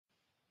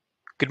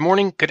Good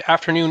morning, good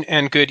afternoon,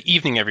 and good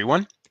evening,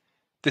 everyone.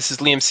 This is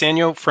Liam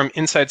Sanyo from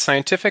Inside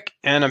Scientific,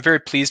 and I'm very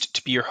pleased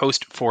to be your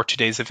host for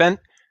today's event,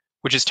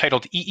 which is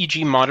titled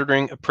EEG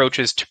Monitoring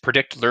Approaches to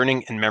Predict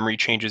Learning and Memory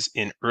Changes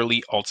in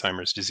Early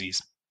Alzheimer's Disease.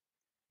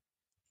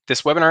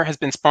 This webinar has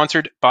been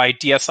sponsored by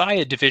DSI,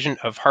 a division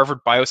of Harvard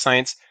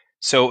Bioscience,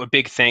 so a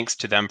big thanks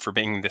to them for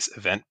making this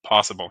event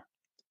possible.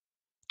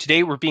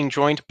 Today, we're being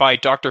joined by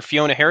Dr.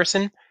 Fiona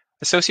Harrison,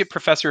 Associate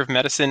Professor of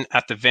Medicine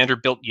at the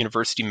Vanderbilt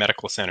University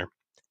Medical Center.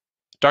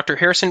 Dr.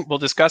 Harrison will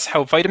discuss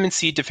how vitamin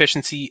C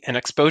deficiency and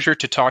exposure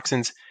to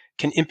toxins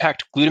can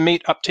impact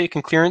glutamate uptake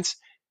and clearance,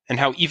 and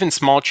how even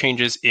small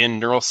changes in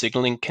neural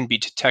signaling can be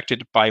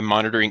detected by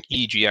monitoring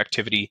EEG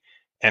activity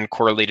and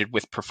correlated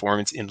with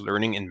performance in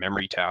learning and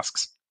memory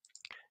tasks.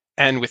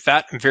 And with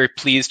that, I'm very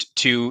pleased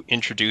to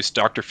introduce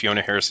Dr.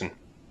 Fiona Harrison.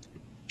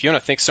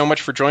 Fiona, thanks so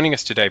much for joining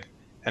us today,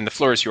 and the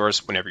floor is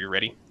yours whenever you're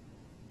ready.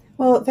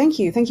 Well, thank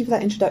you. Thank you for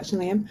that introduction,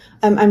 Liam.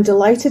 I'm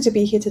delighted to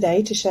be here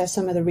today to share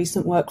some of the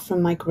recent work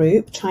from my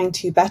group, trying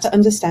to better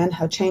understand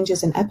how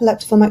changes in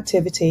epileptiform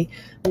activity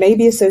may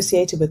be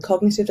associated with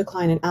cognitive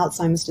decline in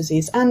Alzheimer's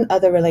disease and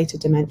other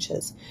related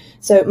dementias.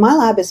 So my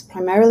lab is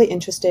primarily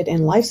interested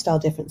in lifestyle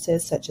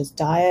differences such as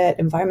diet,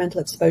 environmental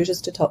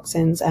exposures to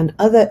toxins, and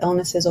other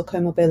illnesses or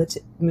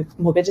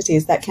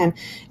comorbidities that can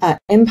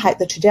impact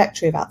the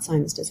trajectory of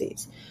Alzheimer's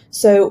disease.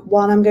 So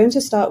while I'm going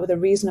to start with a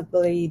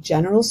reasonably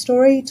general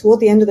story,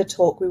 toward the end of the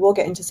talk, we will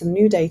get into some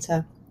new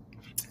data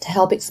to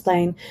help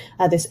explain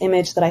this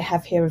image that I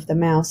have here of the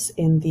mouse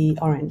in the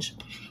orange.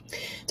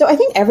 So I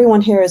think everyone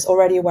here is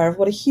already aware of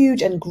what a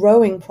huge and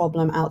growing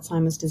problem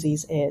Alzheimer's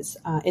disease is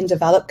in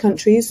developed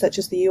countries such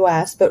as the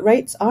US, but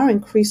rates are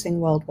increasing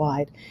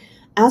worldwide.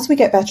 As we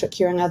get better at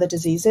curing other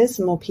diseases,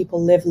 more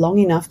people live long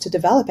enough to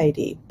develop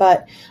AD.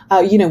 But,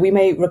 we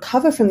may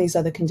recover from these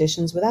other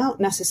conditions without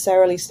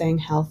necessarily staying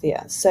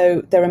healthier.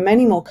 So there are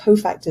many more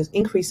cofactors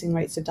increasing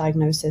rates of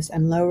diagnosis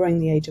and lowering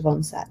the age of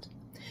onset.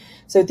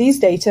 So these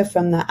data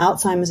from the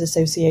Alzheimer's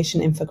Association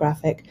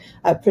infographic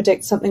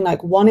predict something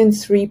like 1 in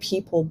 3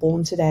 people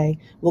born today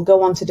will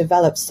go on to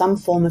develop some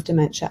form of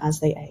dementia as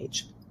they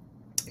age.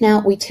 Now,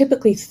 we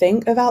typically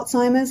think of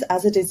Alzheimer's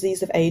as a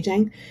disease of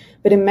aging,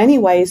 but in many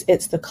ways,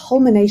 it's the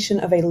culmination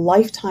of a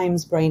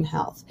lifetime's brain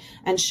health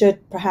and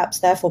should perhaps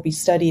therefore be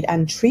studied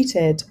and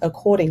treated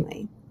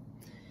accordingly.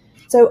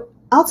 So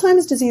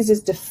Alzheimer's disease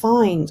is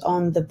defined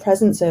on the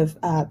presence of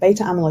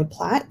beta-amyloid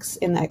plaques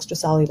in the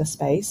extracellular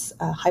space,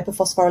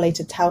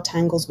 hyperphosphorylated tau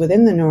tangles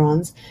within the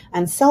neurons,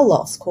 and cell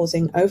loss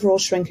causing overall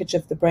shrinkage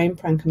of the brain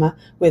parenchyma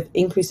with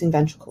increasing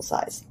ventricle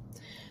size.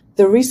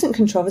 The recent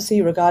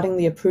controversy regarding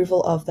the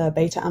approval of the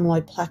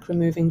beta-amyloid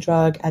plaque-removing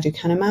drug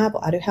aducanumab,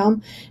 or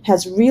Aduhelm,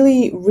 has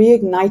really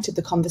reignited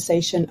the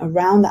conversation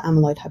around the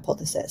amyloid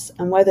hypothesis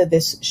and whether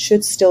this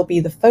should still be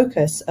the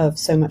focus of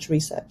so much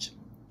research.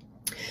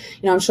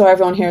 I'm sure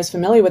everyone here is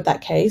familiar with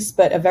that case,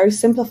 but a very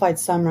simplified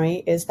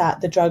summary is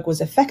that the drug was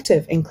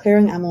effective in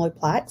clearing amyloid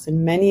plaques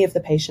in many of the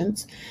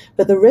patients,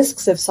 but the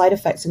risks of side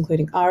effects,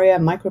 including ARIA,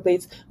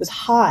 microbleeds, was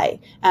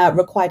high,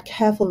 required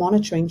careful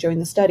monitoring during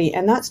the study,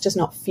 and that's just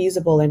not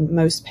feasible in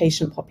most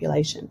patient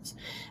populations.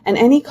 And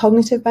any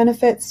cognitive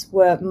benefits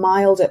were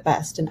mild at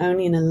best and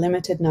only in a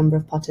limited number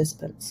of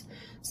participants.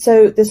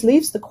 So this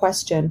leaves the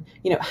question,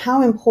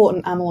 how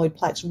important amyloid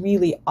plaques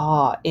really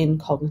are in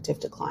cognitive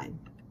decline.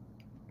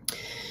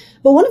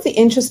 But one of the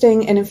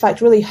interesting and in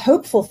fact really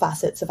hopeful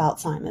facets of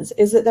Alzheimer's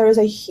is that there is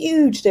a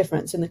huge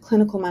difference in the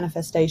clinical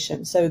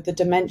manifestation, so the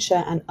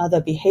dementia and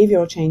other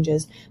behavioral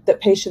changes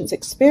that patients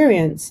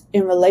experience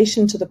in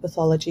relation to the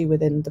pathology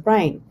within the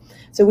brain.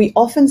 So we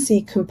often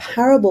see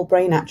comparable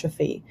brain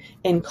atrophy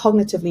in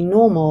cognitively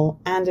normal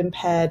and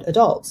impaired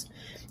adults.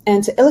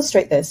 And to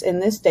illustrate this, in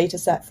this data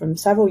set from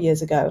several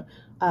years ago,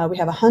 we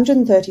have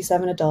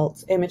 137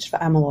 adults imaged for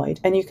amyloid,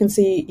 and you can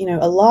see,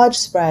 a large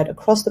spread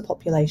across the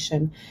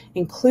population,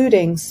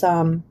 including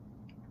some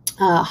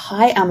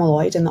high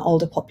amyloid in the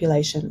older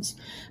populations.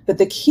 But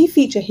the key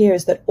feature here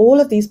is that all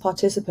of these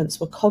participants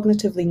were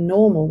cognitively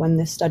normal when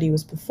this study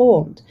was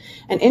performed.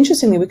 And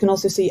interestingly, we can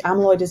also see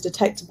amyloid is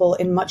detectable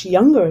in much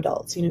younger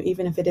adults,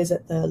 even if it is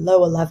at the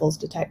lower levels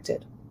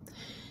detected.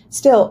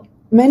 Still,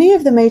 many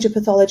of the major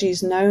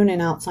pathologies known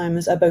in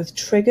Alzheimer's are both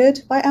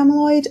triggered by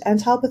amyloid and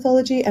tau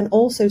pathology and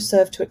also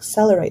serve to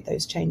accelerate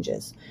those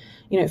changes.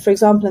 For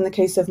example, in the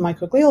case of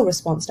microglial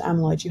response to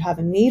amyloid, you have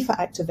a need for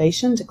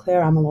activation to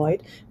clear amyloid,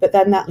 but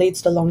then that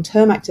leads to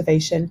long-term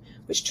activation,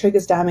 which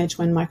triggers damage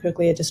when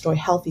microglia destroy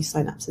healthy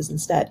synapses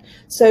instead.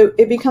 So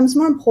it becomes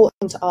more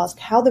important to ask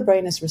how the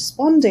brain is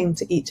responding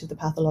to each of the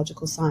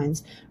pathological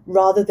signs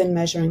rather than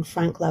measuring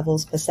frank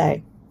levels per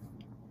se.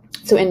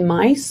 So in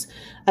mice,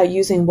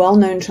 using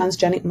well-known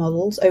transgenic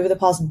models, over the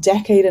past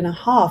decade and a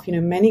half,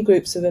 many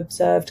groups have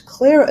observed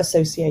clear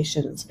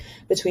associations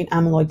between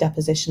amyloid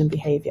deposition and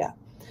behavior.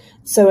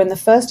 So in the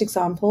first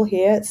example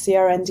here,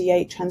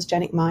 CRND8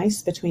 transgenic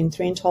mice between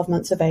 3 and 12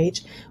 months of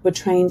age were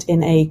trained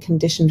in a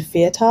conditioned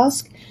fear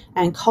task,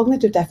 and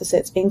cognitive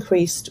deficits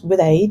increased with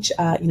age,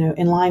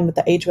 in line with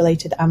the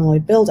age-related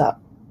amyloid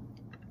buildup.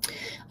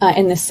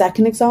 In this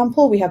second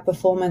example, we have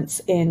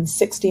performance in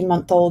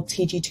 16-month-old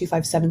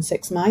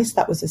TG2576 mice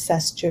that was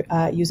assessed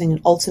using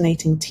an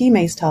alternating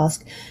T-maze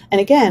task.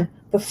 And again,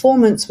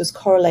 performance was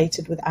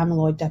correlated with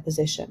amyloid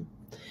deposition.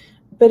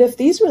 But if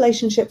these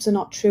relationships are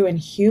not true in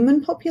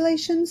human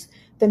populations,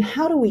 then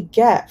how do we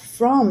get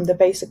from the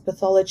basic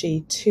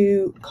pathology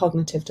to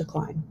cognitive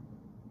decline?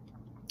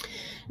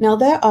 Now,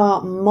 there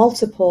are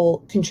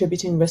multiple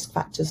contributing risk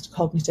factors to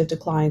cognitive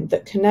decline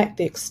that connect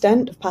the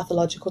extent of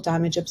pathological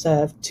damage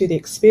observed to the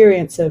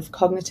experience of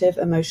cognitive,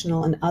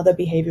 emotional, and other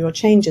behavioral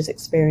changes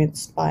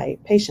experienced by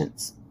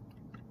patients.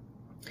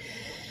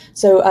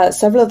 So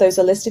several of those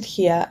are listed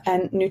here,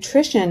 and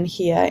nutrition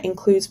here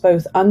includes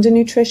both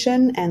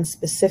undernutrition and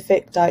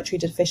specific dietary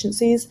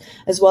deficiencies,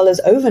 as well as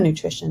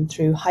overnutrition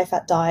through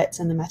high-fat diets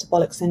and the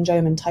metabolic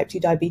syndrome and type 2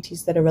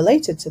 diabetes that are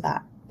related to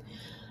that.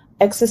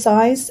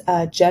 Exercise,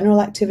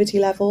 general activity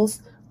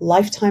levels,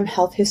 lifetime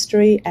health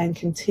history, and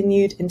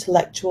continued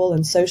intellectual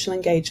and social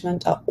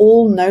engagement are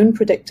all known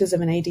predictors of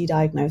an AD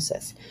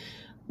diagnosis.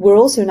 We're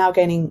also now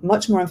gaining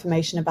much more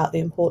information about the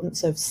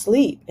importance of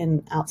sleep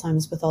in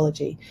Alzheimer's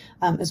pathology,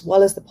 as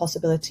well as the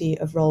possibility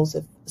of roles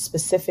of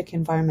specific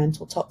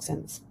environmental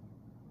toxins.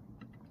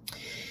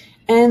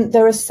 And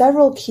there are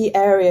several key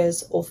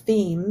areas or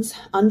themes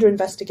under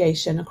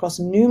investigation across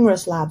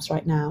numerous labs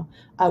right now,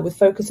 with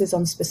focuses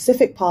on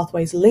specific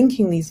pathways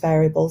linking these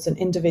variables and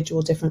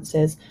individual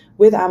differences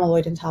with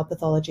amyloid and tau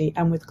pathology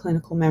and with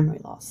clinical memory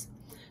loss.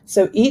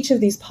 So each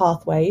of these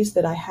pathways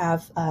that I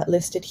have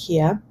listed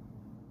here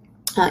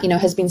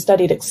has been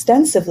studied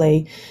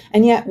extensively,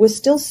 and yet we're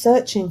still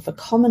searching for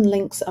common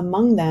links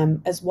among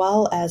them, as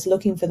well as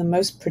looking for the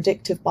most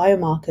predictive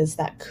biomarkers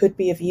that could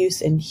be of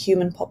use in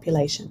human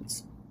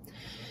populations.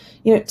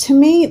 To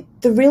me,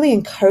 the really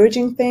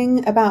encouraging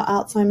thing about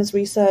Alzheimer's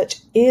research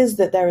is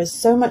that there is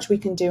so much we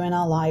can do in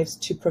our lives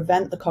to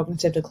prevent the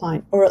cognitive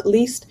decline, or at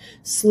least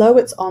slow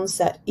its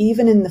onset,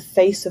 even in the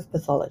face of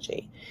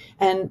pathology.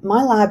 And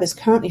my lab is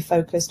currently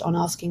focused on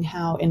asking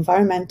how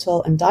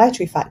environmental and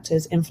dietary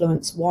factors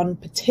influence one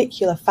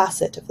particular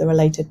facet of the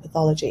related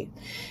pathology.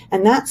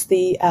 And that's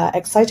the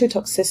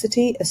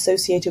excitotoxicity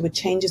associated with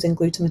changes in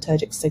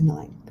glutamatergic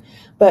signaling.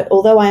 But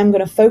although I am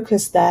going to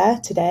focus there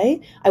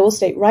today, I will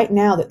state right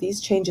now that these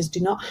changes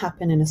do not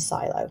happen in a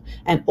silo.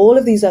 And all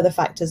of these other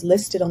factors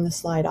listed on the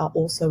slide are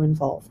also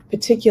involved,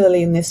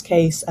 particularly in this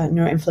case,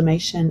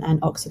 neuroinflammation and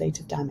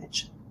oxidative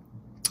damage.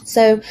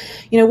 So,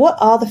 what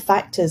are the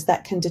factors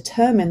that can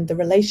determine the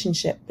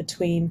relationship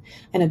between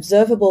an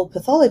observable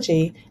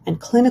pathology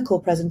and clinical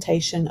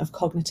presentation of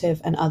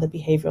cognitive and other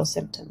behavioral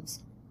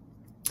symptoms?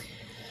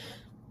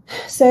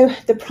 So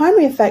the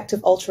primary effect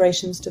of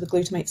alterations to the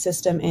glutamate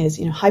system is,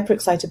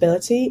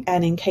 hyperexcitability,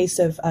 and in case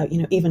of,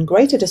 even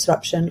greater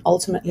disruption,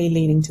 ultimately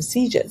leading to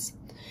seizures.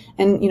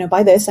 And,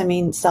 by this, I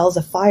mean cells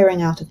are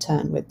firing out of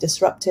turn with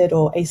disrupted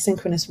or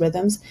asynchronous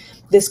rhythms.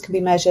 This can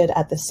be measured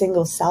at the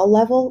single cell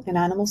level in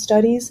animal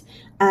studies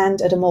and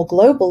at a more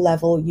global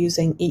level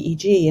using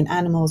EEG in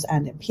animals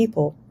and in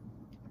people.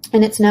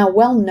 And it's now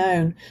well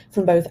known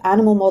from both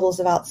animal models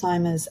of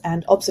Alzheimer's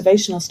and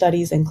observational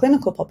studies in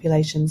clinical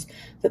populations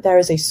that there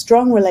is a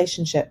strong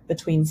relationship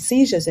between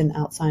seizures in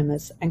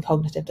Alzheimer's and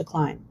cognitive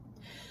decline.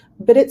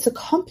 But it's a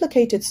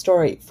complicated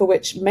story for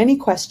which many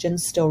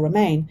questions still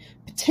remain,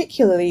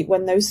 particularly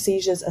when those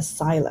seizures are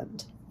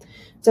silent.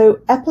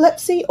 So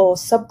epilepsy or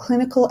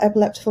subclinical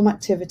epileptiform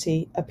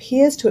activity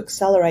appears to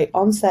accelerate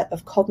onset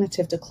of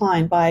cognitive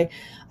decline by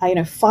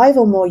 5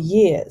 or more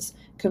years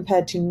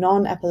compared to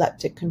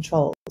non-epileptic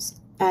controls.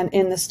 And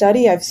in the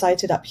study I've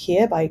cited up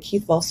here by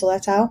Keith Vossel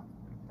et al.,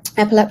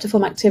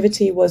 epileptiform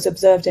activity was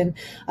observed in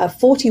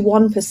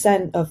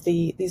 41% of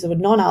these were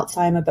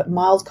non-Alzheimer but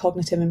mild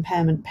cognitive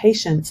impairment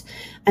patients,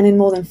 and in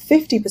more than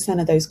 50%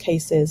 of those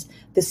cases,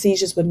 the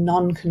seizures were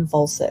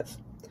non-convulsive.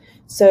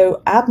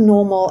 So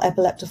abnormal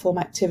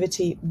epileptiform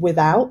activity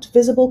without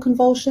visible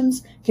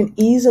convulsions can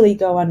easily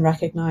go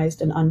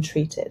unrecognized and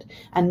untreated,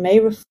 and may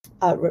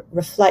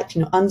reflect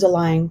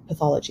underlying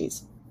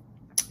pathologies.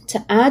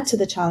 To add to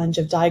the challenge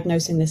of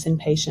diagnosing this in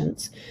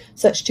patients,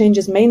 such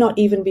changes may not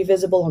even be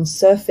visible on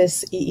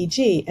surface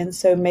EEG, and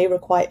so may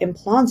require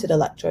implanted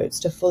electrodes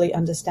to fully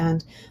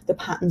understand the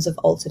patterns of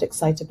altered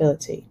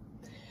excitability.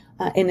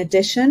 In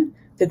addition,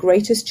 the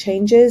greatest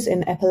changes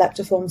in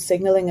epileptiform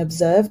signaling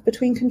observed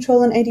between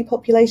control and AD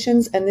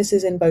populations, and this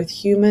is in both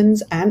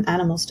humans and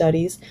animal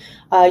studies,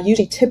 are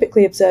usually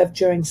typically observed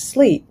during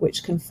sleep,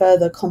 which can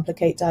further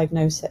complicate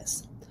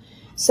diagnosis.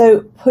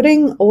 So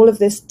putting all of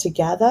this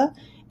together,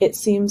 it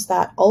seems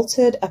that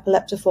altered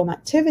epileptiform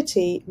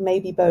activity may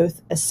be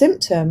both a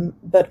symptom,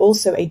 but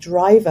also a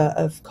driver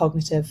of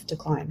cognitive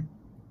decline.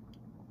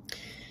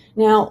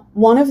 Now,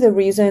 one of the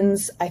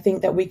reasons I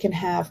think that we can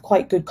have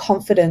quite good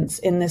confidence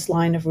in this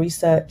line of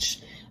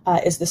research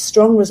is the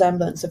strong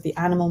resemblance of the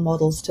animal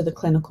models to the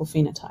clinical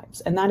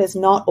phenotypes. And that is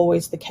not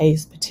always the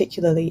case,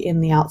 particularly in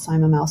the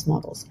Alzheimer mouse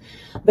models.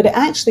 But it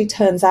actually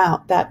turns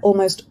out that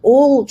almost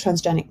all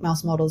transgenic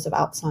mouse models of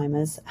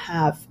Alzheimer's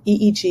have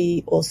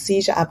EEG or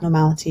seizure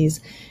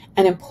abnormalities.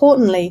 And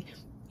importantly,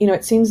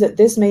 it seems that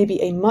this may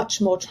be a much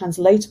more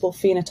translatable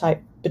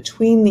phenotype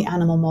between the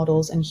animal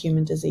models and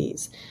human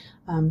disease.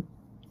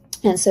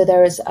 And so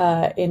there is,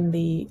 in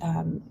the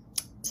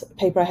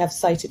paper I have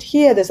cited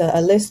here, there's a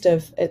list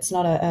of, it's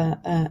not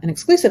an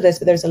exclusive list,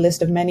 but there's a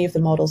list of many of the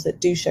models that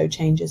do show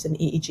changes in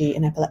EEG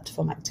and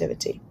epileptiform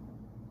activity.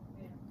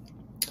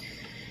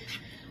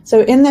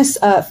 So in this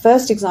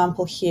first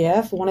example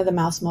here, for one of the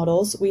mouse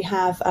models, we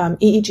have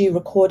EEG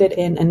recorded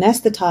in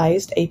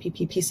anesthetized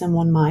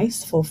APP-PSEN1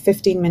 mice for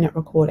 15-minute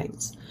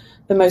recordings.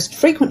 The most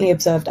frequently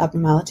observed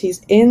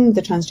abnormalities in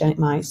the transgenic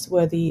mice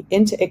were the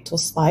interictal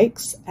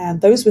spikes,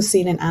 and those were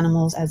seen in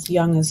animals as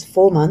young as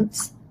 4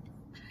 months.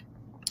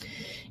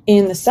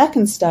 In the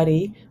second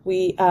study,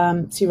 we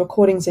see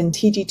recordings in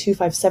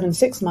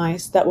TG2576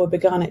 mice that were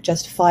begun at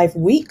just 5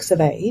 weeks of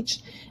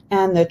age,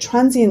 and the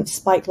transient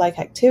spike-like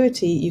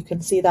activity, you can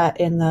see that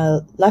in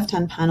the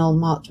left-hand panel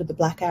marked with the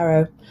black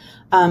arrow.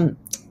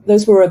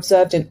 Those were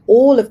observed in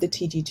all of the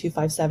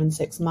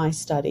TG2576 mice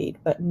studied,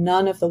 but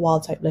none of the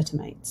wild-type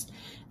glutamates.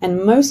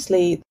 And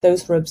mostly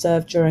those were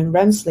observed during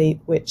REM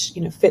sleep, which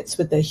fits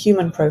with the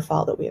human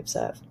profile that we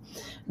observe.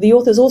 The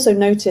authors also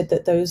noted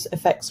that those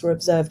effects were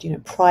observed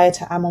prior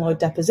to amyloid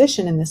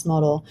deposition in this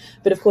model,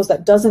 but of course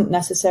that doesn't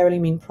necessarily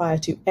mean prior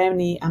to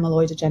any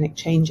amyloidogenic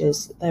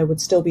changes. There would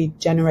still be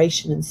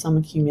generation and some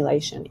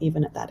accumulation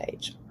even at that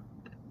age.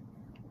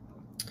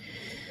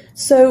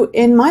 So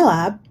in my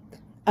lab,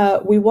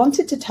 we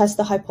wanted to test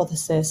the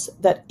hypothesis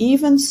that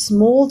even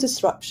small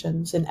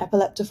disruptions in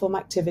epileptiform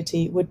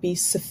activity would be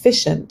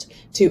sufficient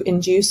to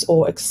induce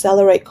or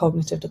accelerate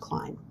cognitive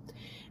decline.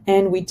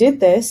 And we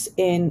did this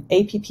in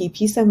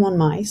APP-PSEN1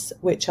 mice,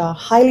 which are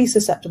highly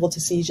susceptible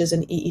to seizures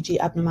and EEG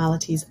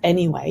abnormalities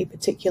anyway,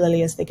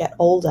 particularly as they get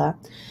older.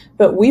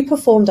 But we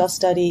performed our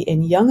study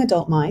in young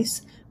adult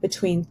mice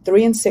between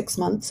 3 and 6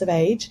 months of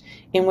age,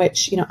 in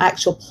which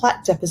actual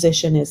plaque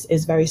deposition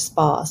is very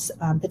sparse,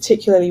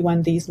 particularly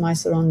when these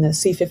mice are on the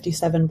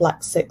C57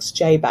 Black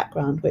 6J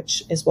background,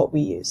 which is what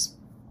we use.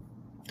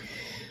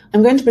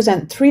 I'm going to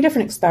present 3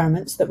 different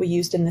experiments that we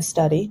used in this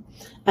study,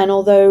 and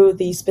although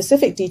the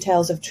specific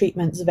details of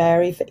treatments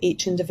vary for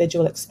each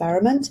individual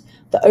experiment,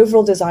 the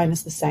overall design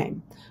is the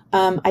same.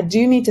 I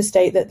do need to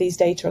state that these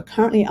data are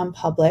currently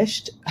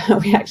unpublished.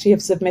 We actually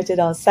have submitted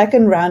our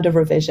second round of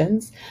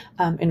revisions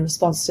in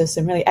response to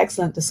some really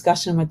excellent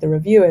discussion with the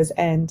reviewers,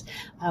 and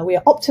we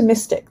are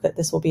optimistic that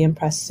this will be in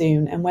press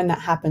soon, and when that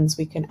happens,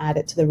 we can add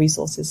it to the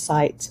resources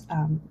site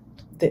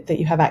that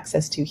you have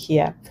access to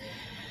here.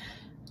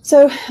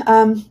 So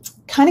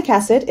Kainic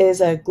acid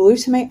is a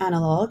glutamate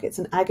analog. It's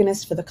an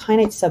agonist for the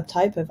kainate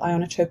subtype of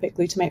ionotropic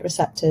glutamate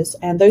receptors,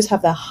 and those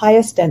have the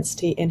highest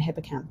density in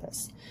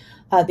hippocampus.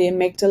 The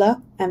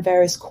amygdala and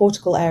various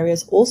cortical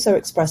areas also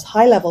express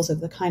high levels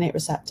of the kainate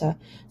receptor,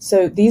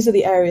 so these are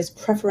the areas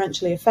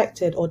preferentially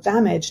affected or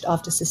damaged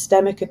after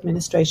systemic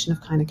administration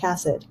of kainic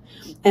acid.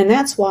 And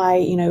that's why,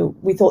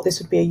 we thought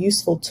this would be a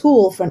useful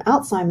tool for an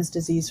Alzheimer's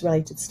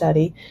disease-related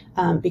study,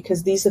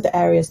 because these are the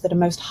areas that are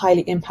most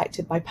highly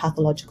impacted by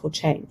pathological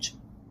change.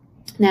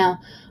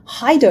 Now,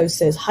 high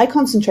doses, high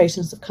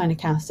concentrations of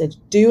kainic acid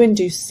do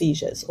induce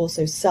seizures,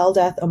 also cell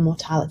death and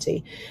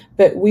mortality,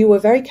 but we were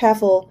very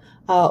careful,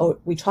 or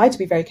we tried to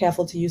be very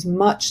careful to use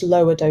much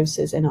lower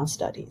doses in our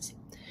studies.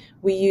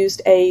 We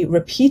used a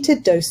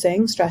repeated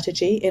dosing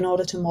strategy in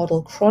order to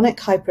model chronic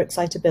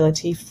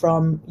hyperexcitability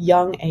from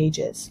young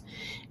ages.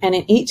 And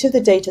in each of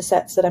the data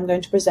sets that I'm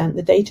going to present,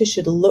 the data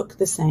should look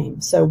the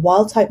same. So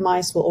wild-type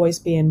mice will always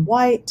be in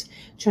white,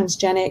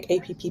 transgenic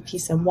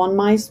APP-PSEN1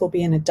 mice will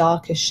be in a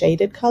darker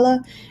shaded color,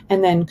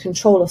 and then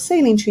control or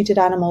saline-treated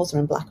animals are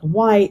in black and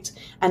white,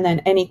 and then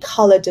any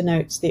color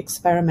denotes the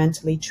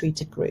experimentally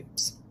treated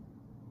groups.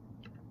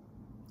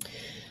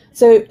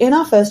 So in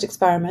our first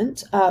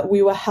experiment,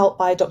 we were helped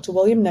by Dr.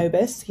 William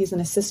Nobis. He's an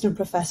assistant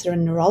professor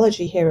in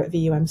neurology here at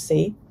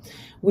VUMC.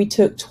 We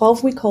took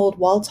 12-week-old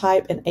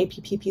wild-type and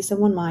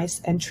APP-PSEN1 mice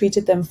and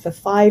treated them for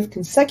 5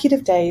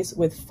 consecutive days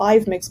with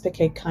 5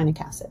 mg/kg kainic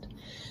acid.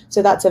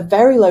 So that's a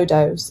very low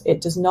dose. It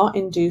does not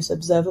induce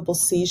observable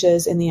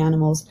seizures in the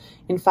animals.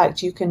 In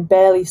fact, you can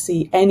barely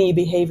see any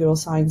behavioral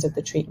signs of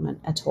the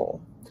treatment at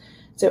all.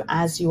 So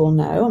as you all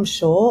know, I'm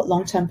sure,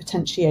 long-term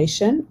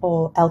potentiation,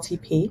 or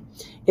LTP,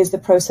 is the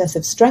process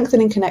of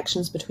strengthening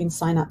connections between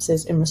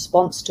synapses in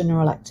response to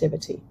neural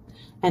activity.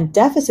 And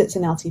deficits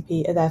in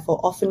LTP are therefore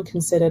often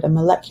considered a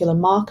molecular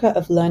marker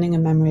of learning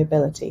and memory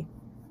ability.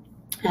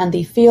 And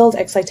the field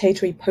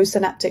excitatory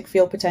postsynaptic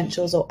field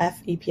potentials, or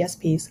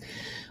FEPSPs,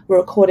 were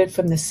recorded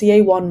from the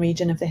CA1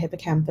 region of the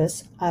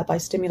hippocampus by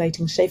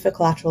stimulating Schaefer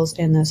collaterals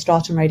in the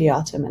stratum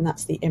radiatum, and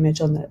that's the image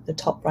on the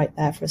top right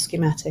there for a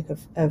schematic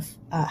of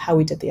how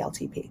we did the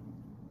LTP.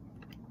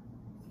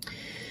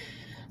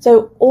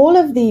 So all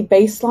of the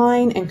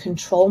baseline and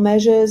control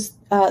measures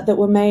that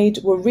were made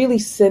were really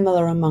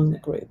similar among the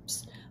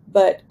groups.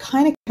 but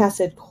kynic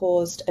acid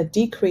caused a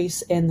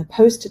decrease in the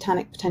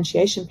post-tetanic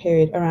potentiation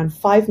period around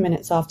 5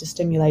 minutes after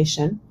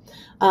stimulation,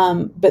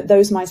 but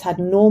those mice had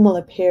normal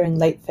appearing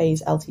late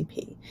phase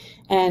LTP.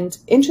 And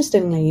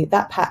interestingly,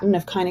 that pattern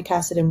of kynic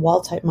acid in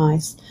wild-type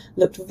mice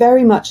looked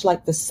very much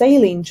like the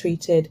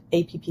saline-treated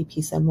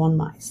APP-PSEM1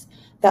 mice.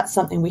 That's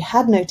something we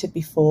had noted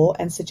before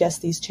and suggests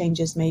these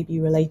changes may be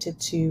related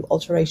to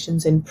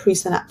alterations in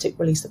presynaptic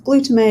release of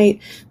glutamate,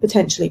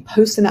 potentially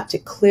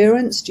postsynaptic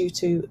clearance due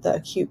to the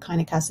acute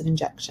kynic acid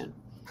injection.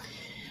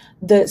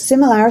 The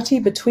similarity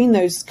between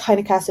those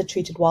kynic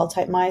acid-treated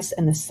wild-type mice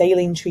and the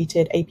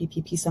saline-treated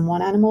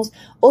APP-PSEM1 animals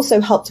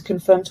also helped to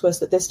confirm to us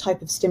that this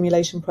type of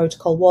stimulation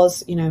protocol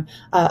was,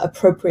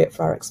 appropriate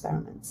for our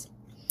experiments.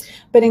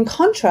 But in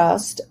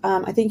contrast,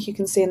 I think you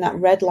can see in that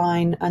red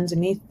line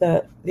underneath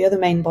the other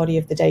main body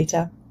of the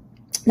data,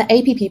 the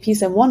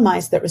APP-PSEM1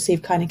 mice that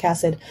received kynic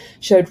acid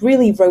showed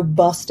really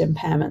robust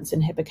impairments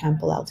in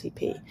hippocampal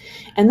LTP.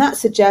 And that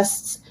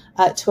suggests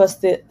to us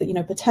that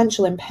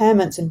potential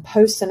impairments in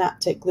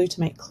postsynaptic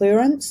glutamate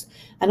clearance,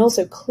 and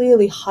also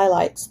clearly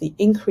highlights the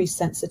increased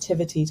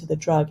sensitivity to the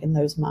drug in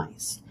those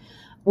mice.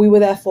 We were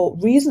therefore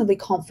reasonably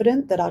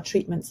confident that our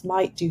treatments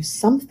might do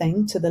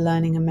something to the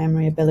learning and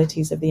memory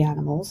abilities of the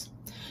animals.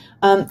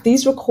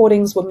 These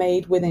recordings were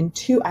made within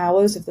 2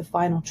 hours of the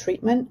final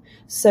treatment,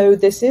 so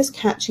this is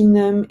catching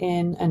them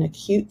in an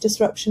acute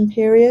disruption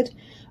period.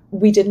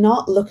 We did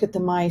not look at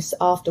the mice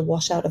after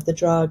washout of the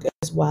drug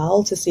as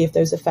well to see if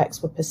those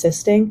effects were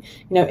persisting.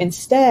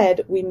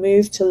 Instead, we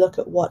moved to look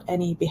at what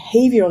any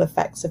behavioral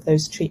effects of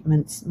those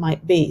treatments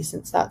might be,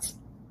 since that's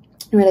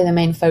really the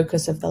main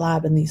focus of the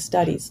lab in these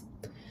studies.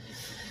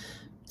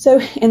 So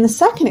in the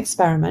second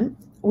experiment,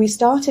 we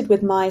started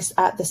with mice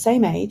at the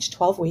same age,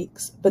 12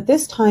 weeks, but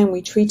this time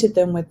we treated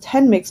them with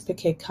 10 mg per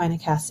kg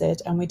kynic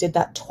acid, and we did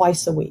that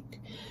twice a week.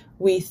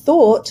 We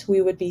thought we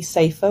would be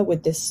safer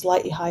with this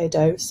slightly higher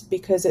dose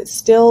because it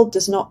still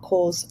does not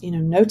cause,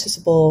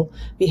 noticeable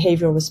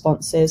behavioral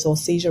responses or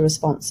seizure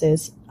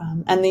responses,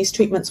 and these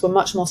treatments were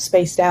much more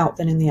spaced out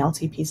than in the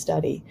LTP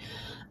study.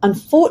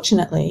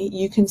 Unfortunately,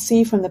 you can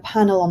see from the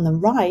panel on the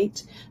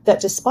right that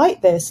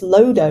despite this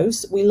low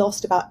dose, we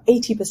lost about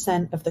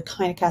 80% of the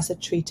kynic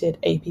acid-treated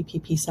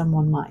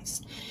APP-PSEM1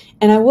 mice.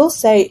 And I will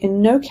say,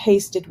 in no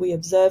case did we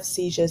observe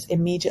seizures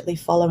immediately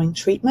following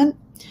treatment.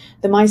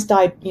 The mice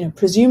died,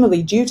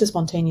 presumably due to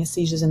spontaneous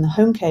seizures in the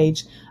home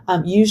cage,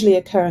 usually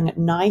occurring at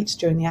night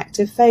during the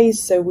active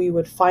phase, so we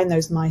would find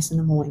those mice in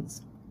the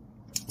mornings.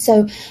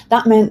 So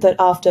that meant that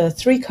after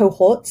 3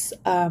 cohorts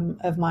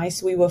of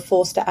mice, we were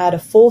forced to add a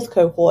 4th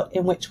cohort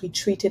in which we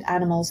treated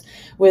animals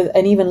with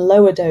an even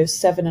lower dose,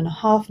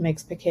 7.5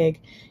 mg per kg,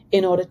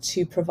 in order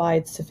to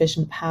provide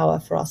sufficient power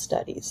for our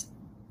studies.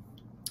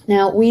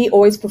 Now, we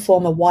always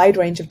perform a wide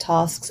range of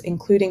tasks,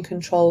 including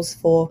controls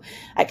for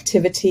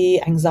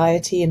activity,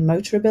 anxiety, and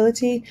motor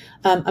ability.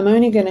 I'm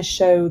only going to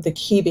show the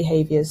key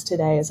behaviors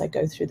today as I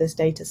go through this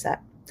data set.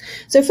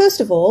 So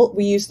first of all,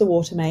 we use the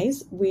water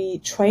maze. We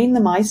train the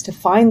mice to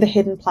find the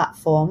hidden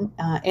platform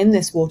in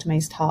this water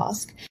maze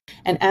task.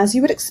 And as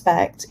you would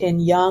expect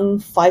in young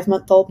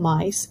 5-month-old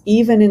mice,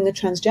 even in the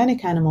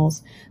transgenic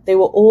animals, they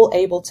were all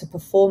able to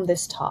perform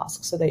this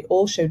task. So they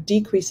all showed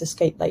decreased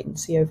escape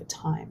latency over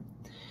time.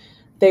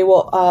 They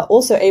were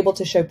also able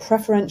to show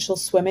preferential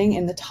swimming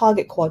in the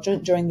target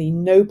quadrant during the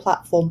no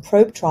platform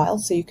probe trial.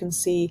 So you can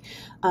see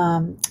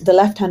the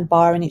left-hand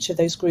bar in each of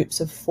those groups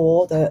of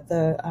 4.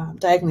 The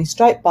diagonally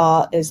striped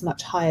bar is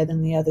much higher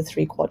than the other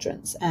 3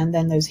 quadrants. And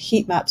then those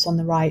heat maps on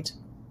the right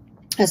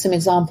are some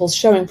examples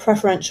showing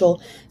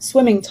preferential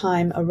swimming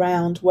time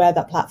around where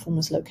that platform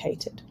was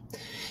located.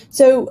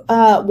 So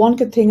one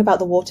good thing about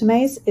the water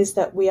maze is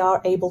that we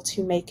are able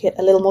to make it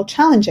a little more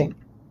challenging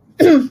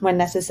when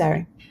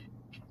necessary.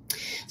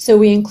 So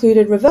we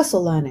included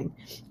reversal learning,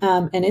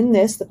 and in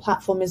this, the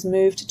platform is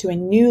moved to a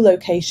new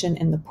location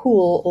in the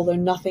pool, although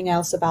nothing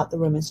else about the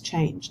room has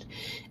changed.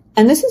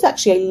 And this is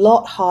actually a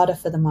lot harder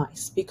for the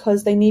mice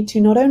because they need to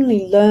not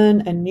only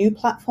learn a new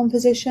platform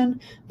position,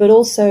 but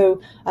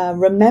also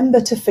remember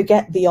to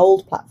forget the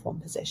old platform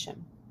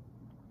position.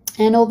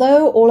 And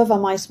although all of our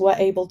mice were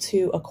able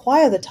to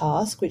acquire the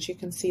task, which you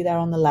can see there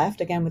on the left,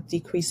 again with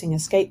decreasing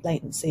escape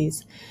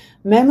latencies,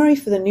 memory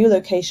for the new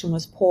location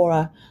was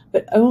poorer,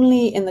 but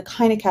only in the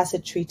kynic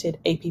acid-treated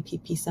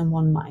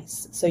APP-PSEM1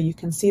 mice. So you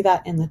can see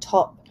that in the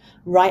top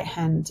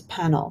right-hand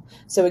panel.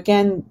 So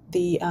again,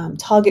 the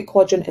target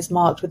quadrant is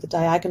marked with the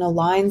diagonal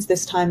lines.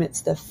 This time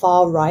it's the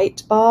far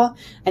right bar,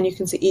 and you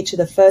can see each of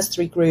the first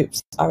 3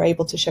 groups are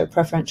able to show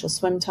preferential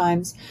swim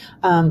times,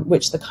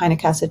 which the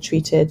kynic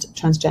acid-treated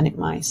transgenic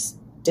mice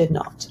did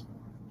not.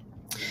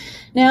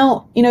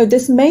 Now,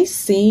 this may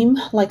seem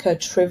like a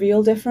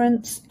trivial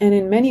difference, and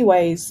in many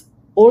ways,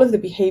 all of the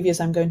behaviors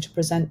I'm going to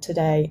present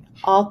today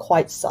are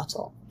quite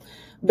subtle.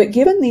 But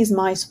given these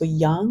mice were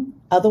young,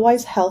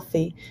 otherwise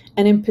healthy,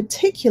 and in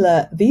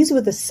particular, these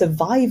were the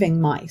surviving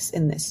mice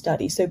in this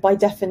study. So by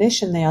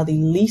definition, they are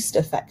the least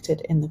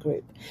affected in the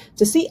group.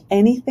 To see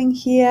anything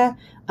here,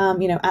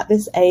 at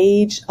this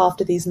age,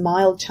 after these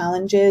mild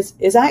challenges,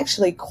 is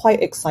actually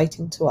quite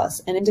exciting to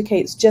us and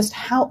indicates just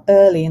how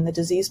early in the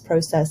disease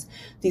process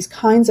these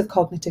kinds of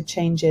cognitive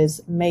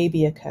changes may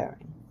be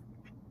occurring.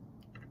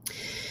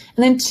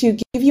 And then to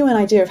give you an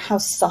idea of how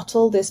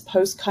subtle this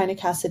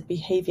post-kynic acid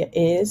behavior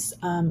is,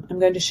 I'm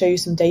going to show you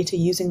some data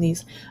using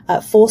these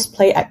force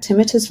plate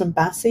actimeters from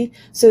BASI.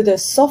 So the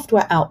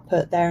software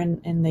output there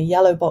in the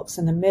yellow box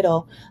in the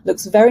middle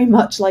looks very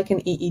much like an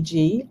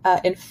EEG.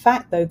 In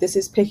fact, though, this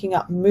is picking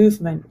up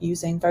movement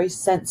using very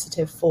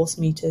sensitive force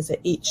meters at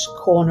each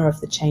corner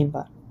of the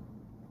chamber.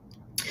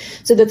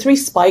 So the three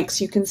spikes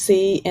you can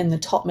see in the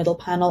top middle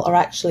panel are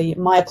actually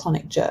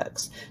myoclonic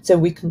jerks. So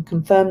we can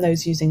confirm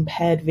those using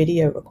paired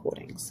video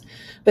recordings.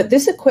 But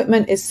this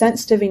equipment is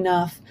sensitive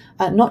enough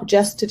not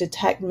just to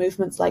detect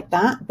movements like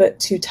that, but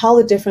to tell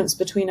the difference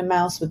between a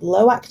mouse with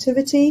low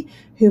activity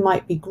who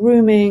might be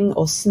grooming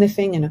or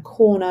sniffing in a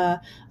corner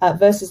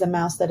versus a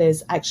mouse that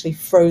is actually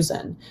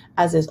frozen,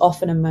 as is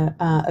often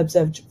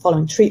observed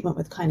following treatment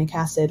with kynic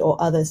acid or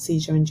other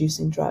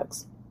seizure-inducing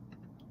drugs.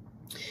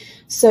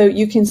 So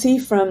you can see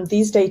from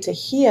these data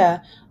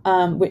here,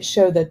 which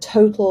show the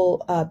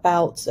total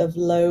bouts of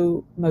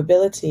low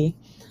mobility,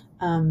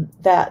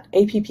 that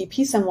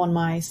APP-PSEN1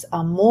 mice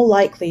are more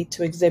likely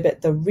to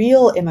exhibit the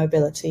real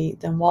immobility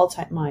than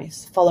wild-type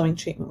mice following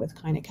treatment with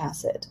kynic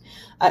acid.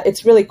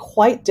 It's really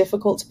quite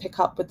difficult to pick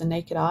up with the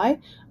naked eye,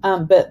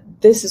 but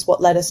this is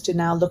what led us to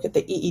now look at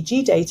the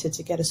EEG data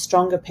to get a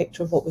stronger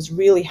picture of what was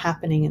really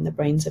happening in the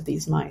brains of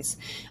these mice.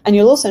 And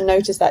you'll also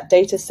notice that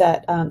data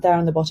set there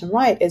on the bottom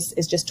right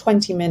is just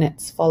 20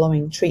 minutes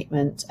following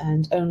treatment,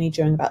 and only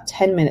during about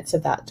 10 minutes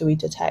of that do we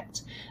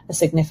detect a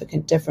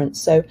significant difference.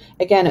 So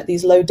again, at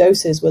these low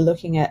doses, we're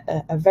looking at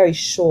a very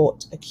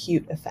short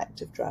acute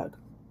effect of drug.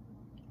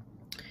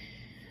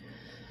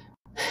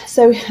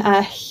 So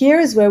here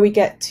is where we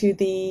get to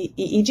the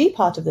EEG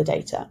part of the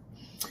data.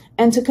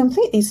 And to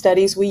complete these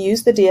studies, we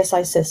use the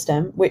DSI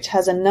system, which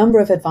has a number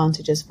of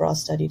advantages for our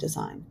study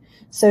design.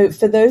 So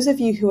for those of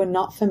you who are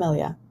not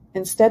familiar,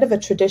 instead of a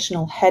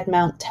traditional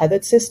head-mount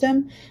tethered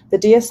system, the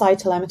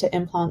DSI telemeter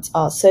implants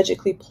are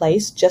surgically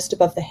placed just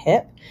above the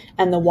hip,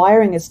 and the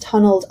wiring is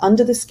tunneled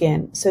under the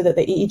skin so that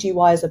the EEG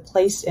wires are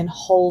placed in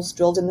holes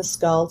drilled in the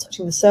skull,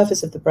 touching the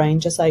surface of the brain,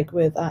 just like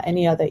with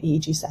any other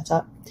EEG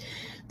setup.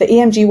 The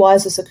EMG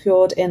wires are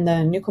secured in the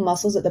nuchal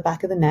muscles at the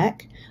back of the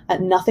neck.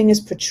 Nothing is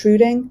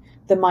protruding.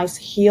 The mice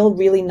heal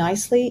really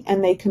nicely,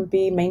 and they can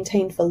be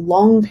maintained for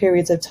long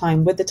periods of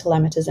time with the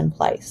telemeters in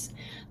place.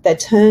 They're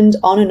turned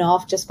on and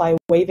off just by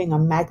waving a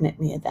magnet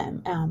near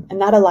them,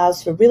 and that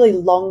allows for really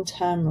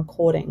long-term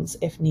recordings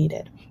if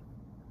needed.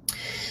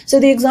 So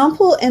the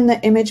example in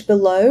the image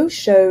below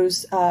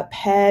shows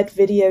paired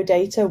video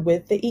data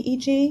with the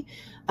EEG.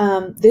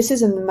 This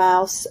is in the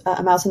mouse,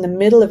 a mouse in the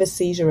middle of a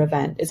seizure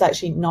event. It's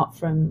actually not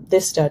from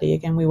this study.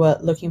 Again, we were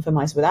looking for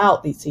mice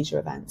without these seizure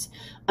events.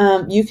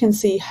 You can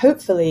see,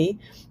 hopefully,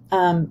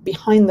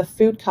 behind the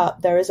food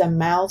cup, there is a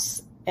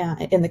mouse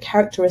in the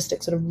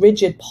characteristic sort of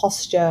rigid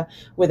posture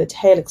with a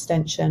tail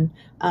extension.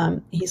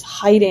 He's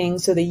hiding,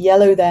 so the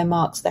yellow there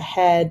marks the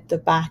head, the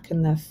back,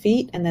 and the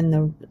feet, and then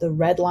the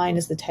red line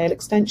is the tail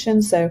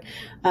extension. So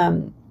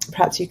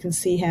perhaps you can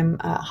see him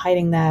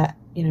hiding there,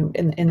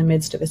 in the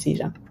midst of a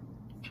seizure.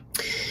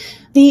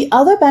 The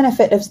other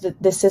benefit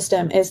of the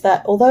system is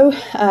that although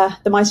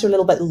the mice are a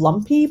little bit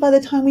lumpy by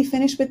the time we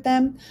finish with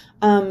them,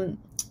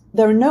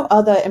 there are no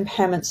other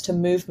impairments to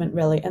movement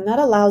really, and that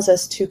allows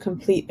us to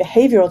complete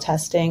behavioral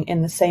testing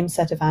in the same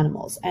set of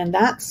animals. And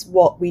that's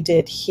what we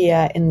did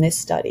here in this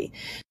study.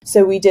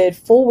 So we did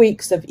 4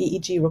 weeks of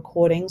EEG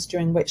recordings,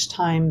 during which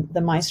time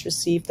the mice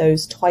received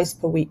those twice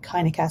per week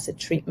kynic acid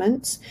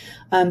treatments.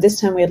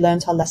 This time we had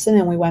learned our lesson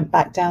and we went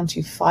back down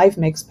to 5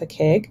 mg per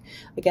kg,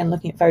 again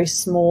looking at very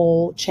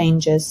small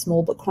changes,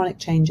 small but chronic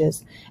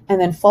changes. And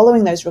then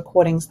following those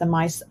recordings, the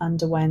mice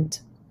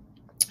underwent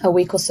a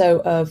week or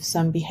so of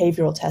some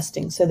behavioral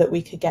testing so that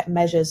we could get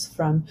measures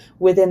from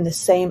within the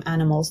same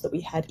animals that we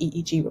had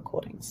EEG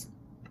recordings.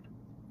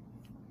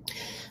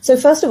 So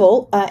first of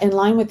all, in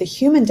line with the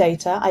human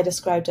data I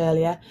described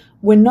earlier,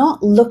 we're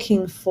not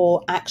looking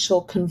for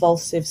actual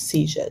convulsive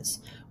seizures.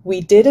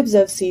 We did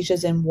observe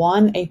seizures in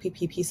one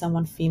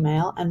APP-PSEN1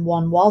 female and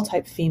one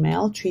wild-type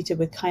female treated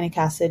with kynic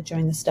acid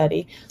during the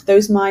study.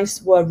 Those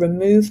mice were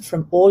removed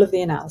from all of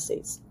the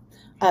analyses.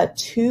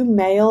 2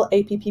 male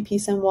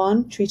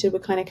APP-PSEN1 treated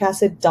with kynic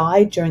acid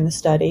died during the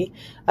study,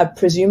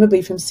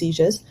 presumably from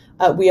seizures.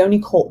 We only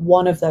caught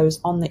one of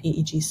those on the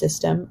EEG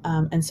system,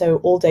 and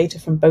so all data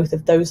from both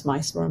of those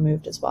mice were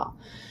removed as well.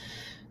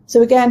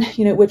 So again,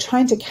 we're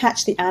trying to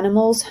catch the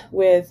animals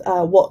with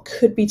what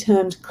could be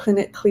termed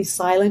clinically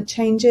silent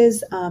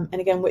changes, and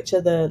again, which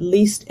are the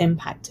least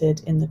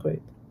impacted in the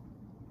group.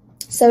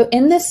 So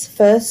in this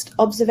first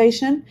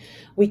observation,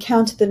 we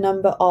counted the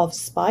number of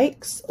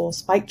spikes or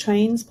spike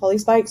trains,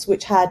 polyspikes,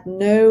 which had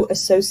no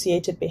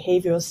associated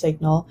behavioral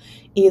signal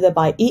either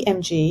by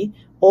EMG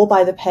or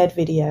by the paired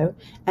video.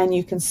 And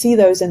you can see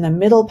those in the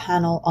middle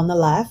panel on the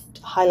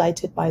left,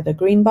 highlighted by the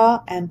green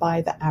bar and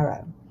by the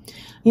arrow.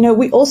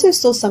 We also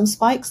saw some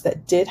spikes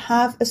that did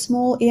have a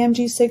small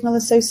EMG signal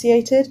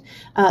associated.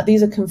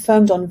 These are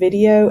confirmed on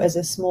video as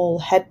a small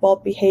head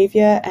bob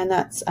behavior, and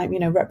that's,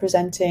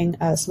 representing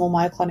a small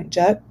myoclonic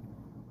jerk.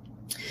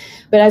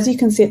 But as you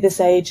can see at this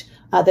age,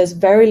 there's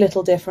very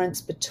little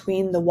difference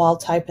between the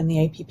wild type and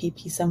the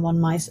APP-PSEM1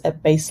 mice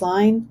at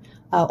baseline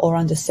or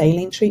under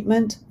saline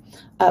treatment.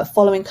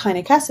 Following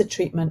chinic acid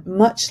treatment,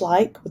 much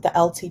like with the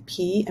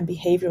LTP and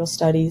behavioral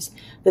studies,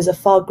 there's a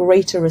far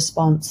greater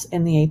response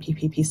in the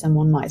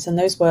APP-PSEM1 mice, and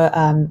those were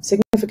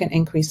significant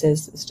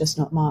increases. It's just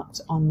not marked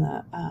on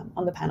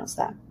the panels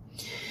there.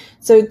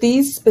 So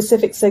these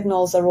specific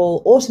signals are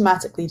all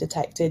automatically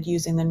detected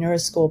using the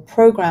NeuroScore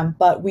program,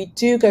 but we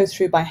do go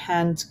through by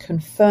hand to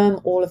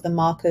confirm all of the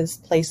markers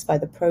placed by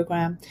the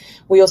program.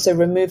 We also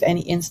remove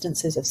any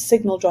instances of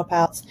signal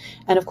dropouts.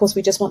 And of course,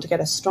 we just want to get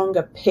a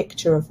stronger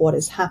picture of what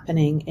is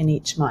happening in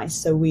each mice.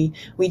 So we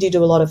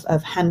do a lot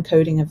of hand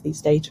coding of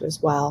these data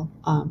as well.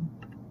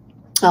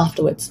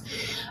 Afterwards.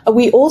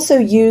 We also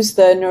use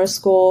the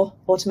NeuroScore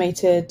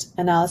automated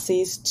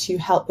analyses to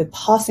help with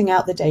parsing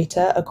out the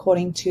data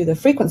according to the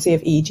frequency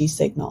of EEG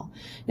signal.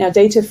 Now,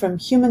 data from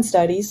human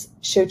studies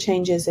show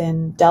changes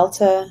in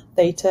delta,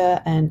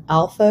 theta, and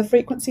alpha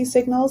frequency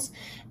signals,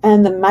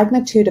 and the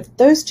magnitude of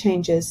those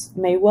changes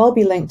may well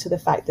be linked to the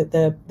fact that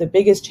the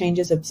biggest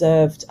changes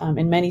observed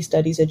in many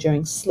studies are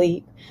during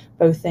sleep,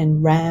 both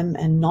in REM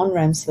and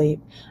non-REM sleep,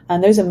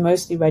 and those are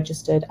mostly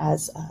registered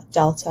as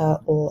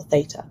delta or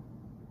theta.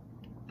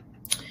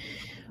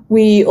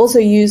 We also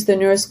use the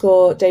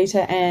NeuroScore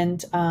data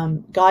and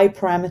guide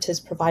parameters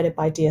provided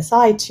by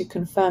DSI to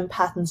confirm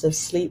patterns of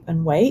sleep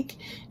and wake,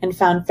 and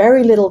found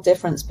very little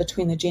difference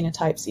between the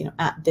genotypes,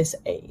 at this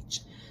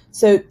age.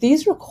 So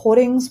these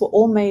recordings were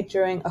all made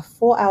during a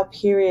 4-hour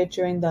period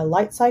during the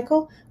light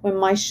cycle, when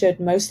mice should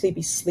mostly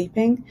be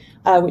sleeping,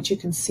 which you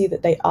can see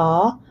that they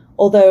are,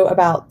 although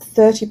about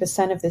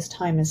 30% of this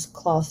time is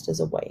classed as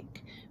awake.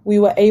 We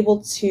were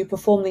able to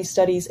perform these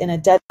studies in a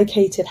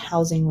dedicated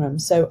housing room.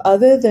 So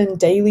other than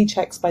daily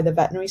checks by the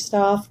veterinary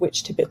staff,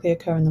 which typically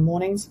occur in the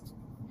mornings,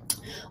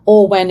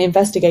 or when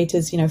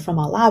investigators, from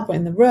our lab were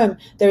in the room,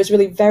 there is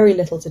really very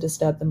little to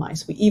disturb the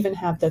mice. We even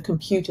have the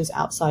computers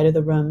outside of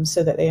the room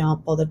so that they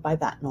aren't bothered by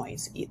that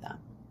noise either.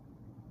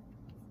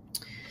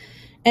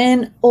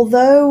 And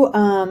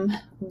although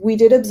we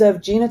did observe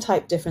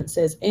genotype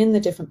differences in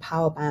the different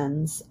power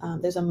bands,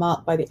 those are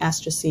marked by the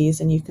asterisks,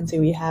 and you can see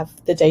we have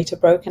the data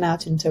broken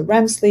out into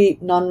REM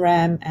sleep,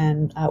 non-REM,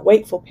 and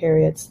wakeful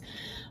periods.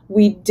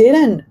 We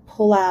didn't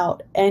pull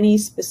out any,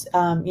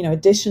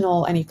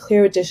 any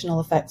clear additional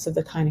effects of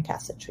the chinic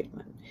acid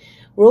treatment.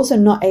 We're also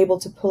not able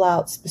to pull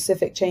out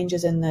specific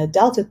changes in the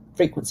delta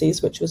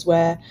frequencies, which was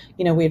where,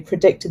 we had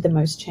predicted the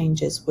most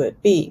changes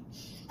would be.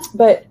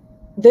 But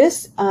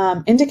this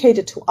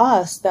indicated to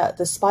us that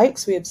the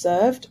spikes we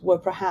observed were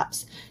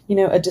perhaps,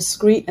 a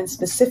discrete and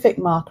specific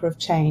marker of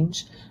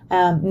change,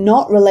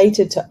 not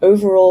related to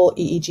overall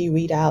EEG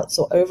readouts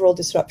or overall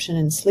disruption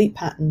in sleep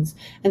patterns.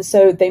 And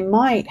so they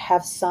might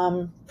have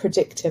some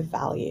predictive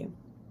value.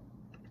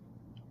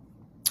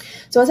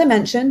 So as I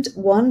mentioned,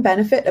 one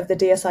benefit of the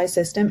DSI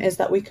system is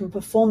that we can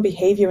perform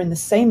behavior in the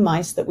same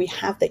mice that we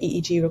have the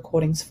EEG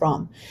recordings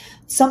from.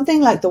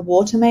 Something like the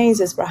water maze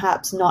is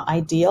perhaps not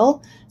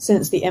ideal,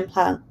 since the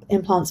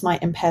implants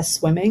might impair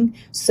swimming.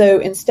 So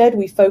instead,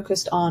 we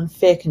focused on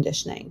fear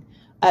conditioning.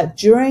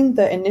 During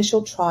the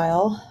initial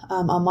trial,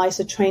 our mice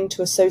are trained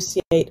to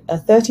associate a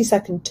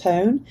 30-second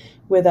tone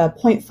with a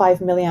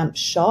 0.5 milliamp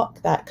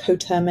shock that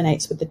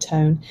co-terminates with the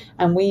tone,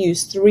 and we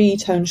use 3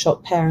 tone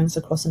shock pairings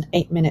across an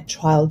 8-minute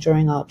trial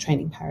during our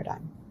training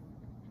paradigm.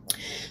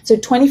 So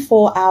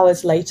 24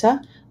 hours later,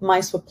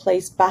 mice were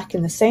placed back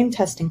in the same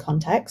testing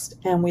context,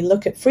 and we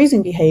look at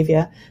freezing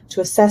behavior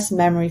to assess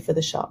memory for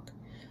the shock.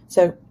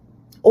 So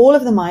all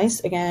of the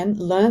mice, again,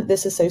 learned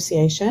this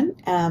association.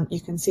 You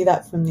can see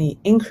that from the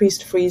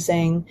increased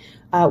freezing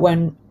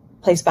when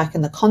placed back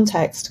in the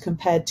context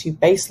compared to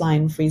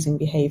baseline freezing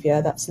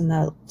behavior. That's in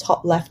the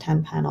top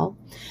left-hand panel.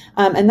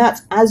 And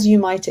that's as you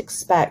might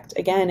expect,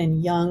 again,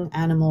 in young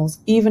animals.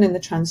 Even in the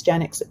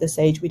transgenics at this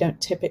age, we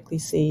don't typically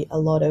see a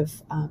lot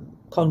of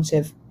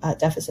cognitive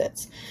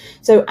deficits.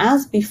 So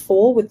as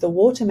before with the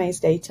water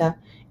maze data,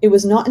 it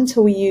was not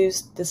until we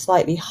used the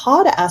slightly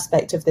harder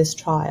aspect of this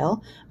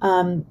trial,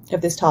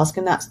 of this task,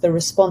 and that's the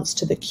response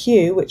to the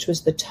cue, which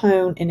was the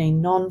tone in a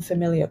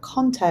non-familiar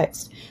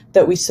context,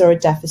 that we saw a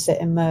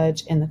deficit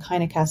emerge in the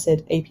chinic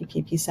acid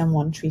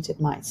APP-PSEM1 treated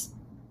mice.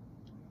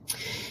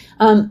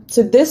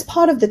 So this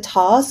part of the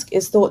task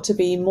is thought to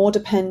be more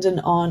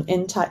dependent on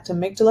intact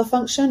amygdala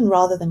function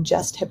rather than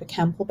just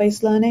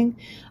hippocampal-based learning.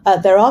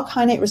 There are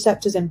kainate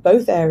receptors in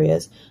both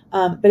areas,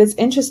 but it's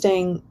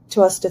interesting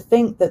to us to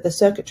think that the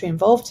circuitry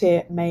involved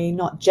here may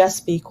not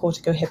just be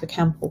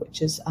cortico-hippocampal,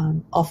 which is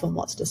often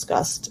what's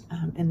discussed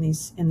in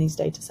these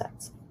data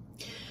sets.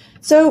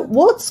 So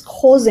what's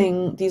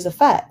causing these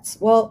effects?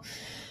 Well,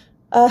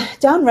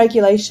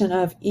 downregulation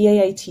of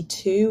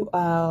EAAT2,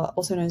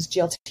 also known as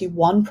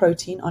GLT1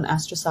 protein on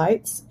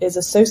astrocytes, is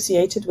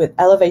associated with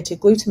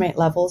elevated glutamate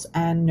levels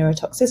and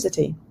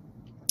neurotoxicity.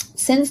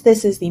 Since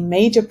this is the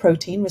major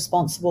protein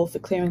responsible for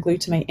clearing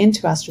glutamate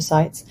into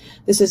astrocytes,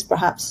 this is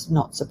perhaps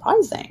not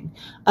surprising.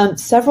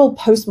 Several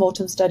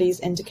post-mortem studies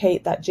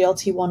indicate that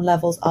GLT1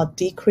 levels are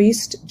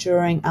decreased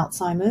during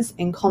Alzheimer's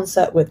in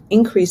concert with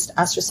increased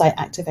astrocyte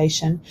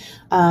activation.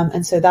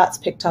 And so that's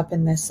picked up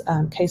in this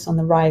case on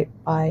the right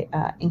by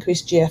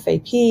increased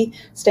GFAP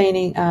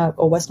staining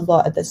or Western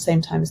blot at the same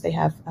time as they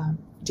have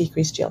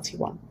decreased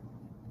GLT1.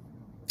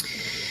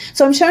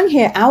 So I'm showing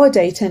here our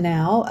data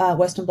now,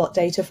 Western blot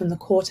data from the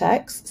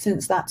cortex,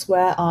 since that's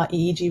where our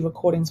EEG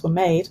recordings were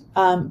made.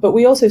 But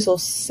we also saw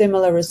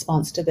similar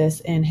response to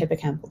this in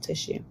hippocampal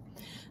tissue.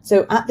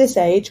 So at this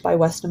age, by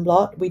Western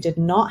blot, we did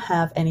not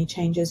have any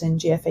changes in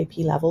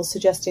GFAP levels,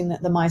 suggesting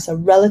that the mice are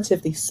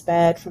relatively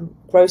spared from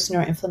gross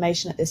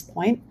neuroinflammation at this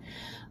point.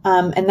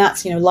 And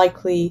that's,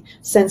 likely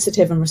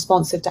sensitive and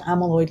responsive to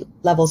amyloid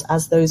levels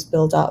as those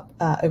build up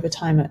over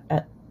time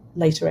at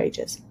later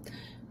ages.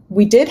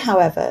 We did,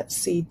 however,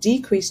 see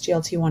decreased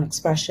GLT1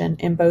 expression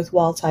in both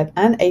wild-type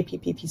and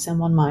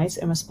APP-PSEN1 mice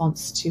in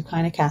response to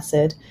kainic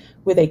acid,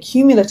 with a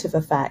cumulative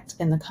effect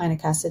in the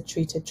kainic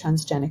acid-treated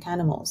transgenic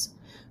animals.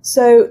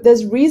 So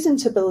there's reason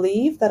to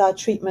believe that our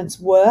treatments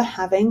were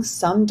having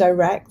some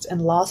direct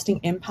and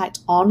lasting impact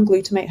on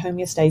glutamate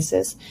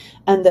homeostasis,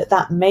 and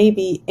that may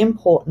be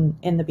important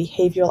in the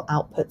behavioral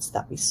outputs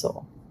that we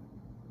saw.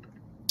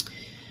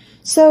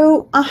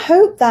 So I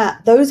hope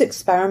that those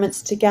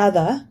experiments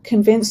together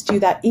convinced you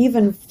that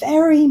even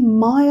very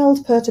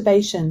mild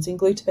perturbations in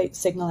glutamate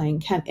signaling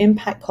can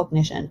impact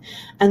cognition,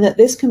 and that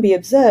this can be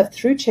observed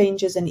through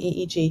changes in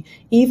EEG,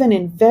 even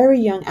in very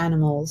young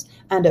animals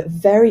and at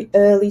very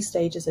early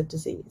stages of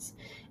disease.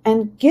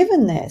 And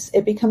given this,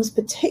 it becomes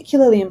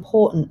particularly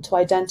important to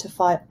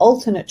identify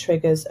alternate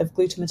triggers of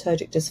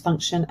glutamatergic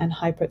dysfunction and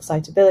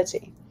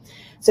hyperexcitability.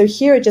 So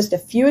here are just a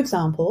few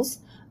examples.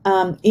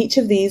 Each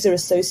of these are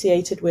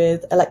associated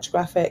with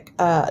electrographic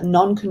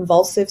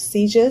non-convulsive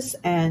seizures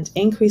and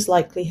increased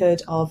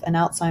likelihood of an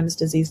Alzheimer's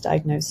disease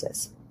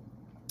diagnosis.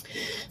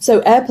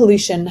 So air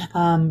pollution,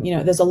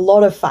 there's a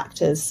lot of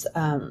factors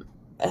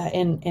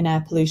in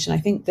air pollution. I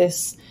think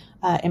this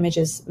image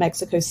is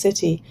Mexico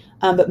City,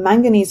 but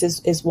manganese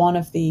is one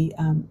of the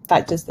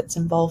factors that's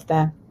involved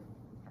there.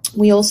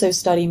 We also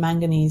study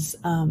manganese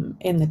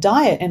in the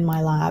diet in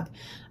my lab,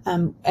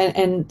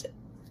 and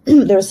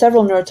there are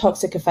several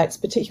neurotoxic effects,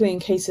 particularly in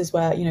cases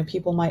where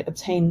people might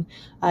obtain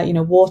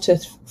water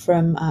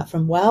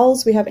from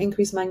wells. We have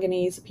increased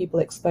manganese. People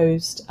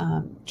exposed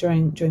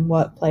during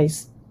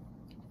workplace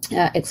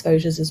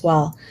exposures as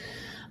well.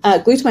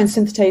 Glutamine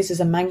synthetase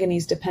is a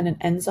manganese-dependent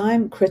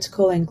enzyme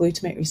critical in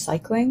glutamate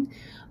recycling,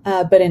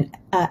 but in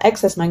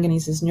excess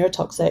manganese is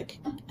neurotoxic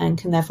and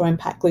can therefore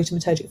impact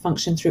glutamatergic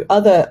function through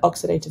other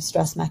oxidative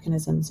stress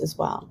mechanisms as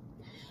well.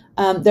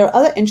 There are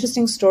other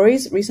interesting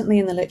stories recently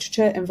in the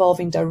literature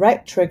involving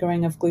direct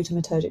triggering of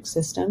glutamatergic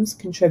systems,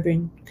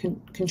 contributing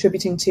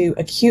to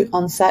acute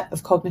onset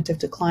of cognitive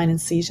decline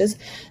and seizures,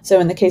 so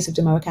in the case of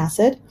domoic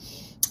acid,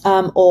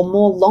 or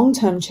more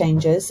long-term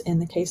changes in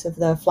the case of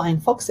the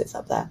flying foxes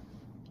up there.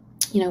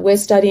 We're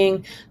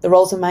studying the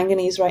roles of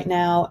manganese right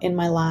now in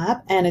my lab,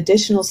 and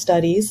additional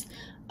studies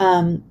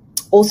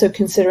also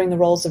considering the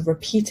roles of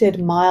repeated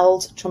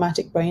mild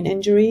traumatic brain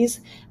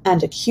injuries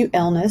and acute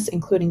illness,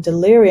 including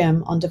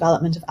delirium, on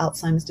development of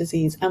Alzheimer's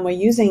disease. And we're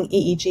using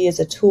EEG as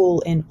a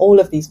tool in all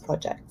of these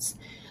projects.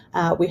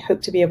 We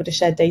hope to be able to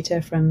share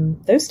data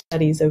from those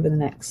studies over the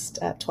next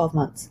 12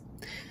 months.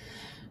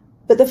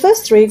 But the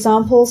first three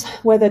examples,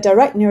 whether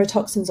direct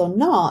neurotoxins or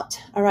not,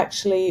 are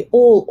actually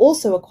all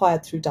also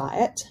acquired through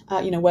diet,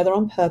 whether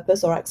on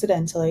purpose or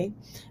accidentally.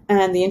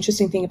 And the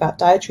interesting thing about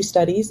dietary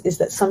studies is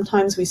that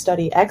sometimes we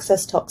study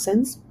excess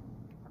toxins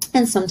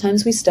and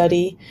sometimes we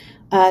study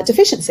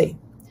deficiency.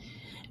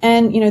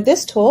 And,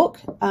 this talk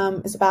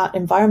is about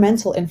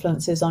environmental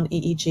influences on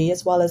EEG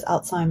as well as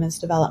Alzheimer's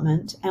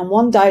development. And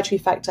one dietary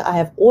factor I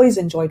have always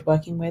enjoyed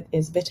working with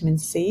is vitamin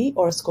C,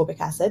 or ascorbic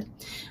acid,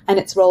 and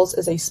its roles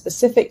as a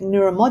specific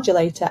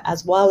neuromodulator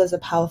as well as a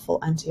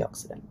powerful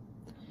antioxidant.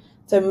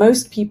 So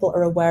most people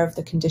are aware of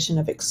the condition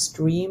of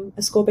extreme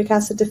ascorbic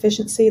acid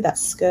deficiency,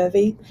 that's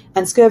scurvy.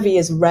 And scurvy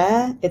is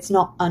rare, it's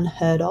not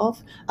unheard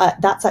of.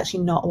 That's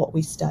actually not what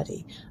we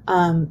study.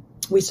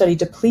 We study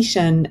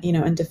depletion,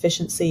 and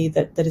deficiency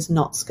that is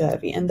not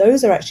scurvy. And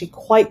those are actually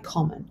quite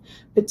common,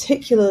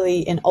 particularly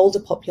in older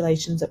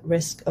populations at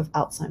risk of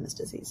Alzheimer's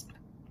disease.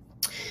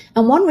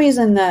 And one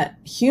reason that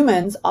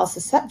humans are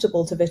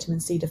susceptible to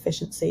vitamin C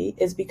deficiency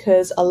is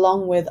because,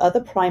 along with other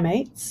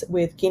primates,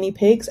 with guinea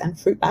pigs and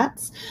fruit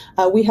bats,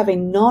 we have a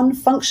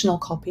non-functional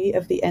copy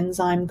of the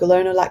enzyme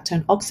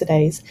galonolactone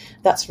oxidase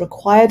that's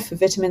required for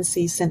vitamin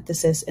C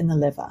synthesis in the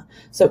liver.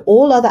 So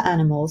all other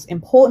animals,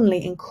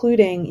 importantly,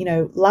 including,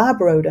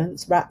 lab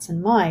rodents, rats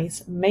and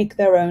mice, make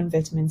their own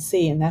vitamin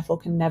C and therefore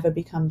can never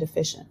become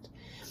deficient.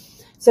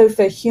 So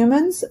for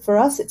humans, for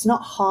us, it's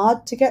not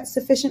hard to get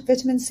sufficient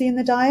vitamin C in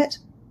the diet.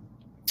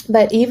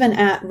 But even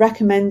at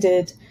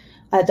recommended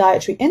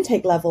dietary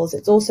intake levels,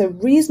 it's also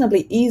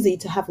reasonably easy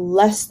to have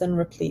less than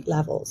replete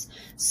levels.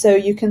 So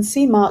you can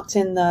see marked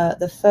in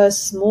the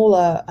first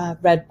smaller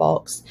red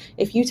box,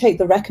 if you take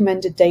the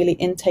recommended daily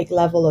intake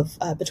level of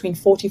between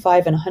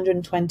 45 and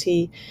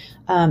 120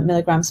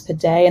 milligrams per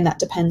day, and that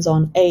depends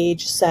on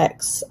age,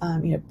 sex,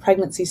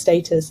 pregnancy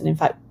status, and in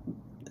fact,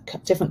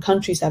 different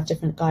countries have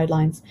different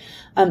guidelines.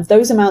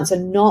 Those amounts are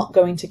not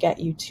going to get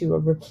you to a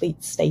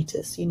replete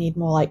status. You need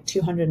more like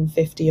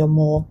 250 or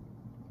more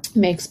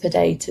mg per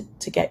day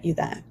to get you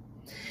there.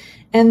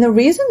 And the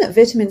reason that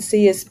vitamin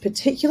C is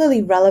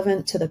particularly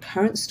relevant to the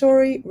current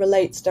story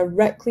relates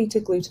directly to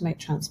glutamate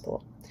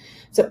transport.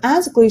 So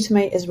as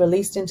glutamate is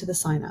released into the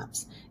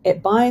synapse,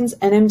 it binds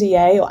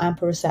NMDA or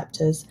AMPA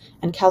receptors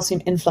and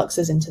calcium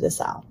influxes into the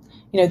cell.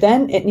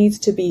 Then it needs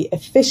to be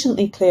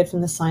efficiently cleared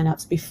from the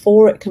synapse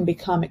before it can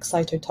become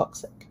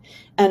excitotoxic.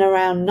 And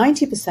around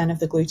 90% of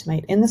the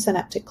glutamate in the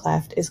synaptic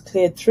cleft is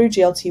cleared through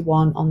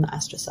GLT1 on the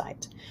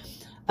astrocyte.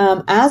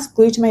 As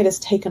glutamate is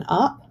taken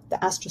up, the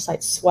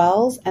astrocyte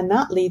swells, and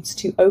that leads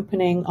to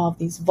opening of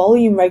these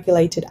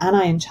volume-regulated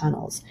anion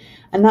channels.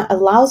 And that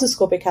allows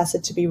ascorbic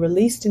acid to be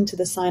released into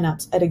the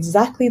synapse at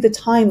exactly the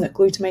time that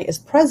glutamate is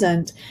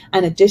present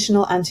and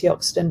additional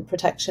antioxidant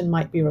protection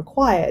might be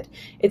required.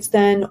 It's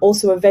then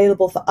also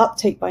available for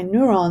uptake by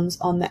neurons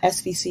on the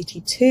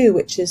SVCT2,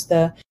 which is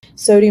the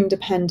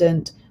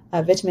sodium-dependent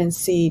vitamin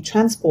C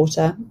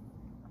transporter.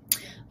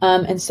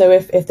 And so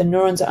if the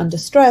neurons are under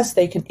stress,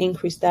 they can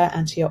increase their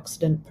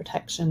antioxidant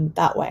protection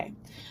that way.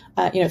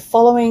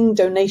 Following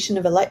donation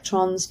of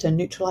electrons to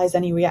neutralize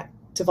any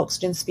reactive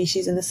oxygen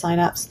species in the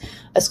synapse,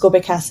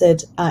 ascorbic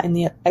acid in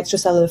the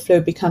extracellular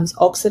fluid becomes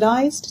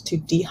oxidized to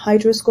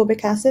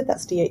dehydroascorbic acid,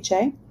 that's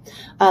DHA.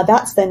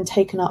 That's then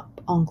taken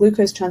up on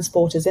glucose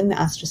transporters in the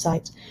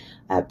astrocyte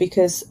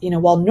because,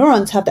 while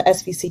neurons have the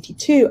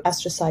SVCT2,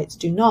 astrocytes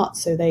do not,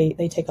 so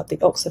they take up the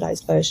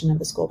oxidized version of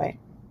ascorbate.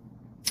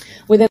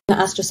 Within the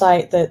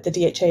astrocyte, the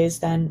DHA is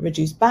then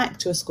reduced back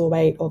to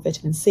ascorbate or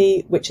vitamin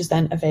C, which is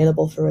then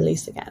available for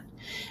release again.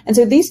 And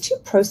so these two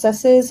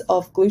processes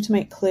of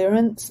glutamate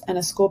clearance and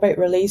ascorbate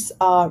release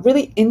are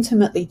really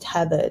intimately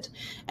tethered.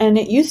 And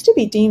it used to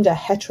be deemed a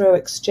hetero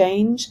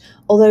exchange,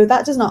 although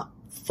that does not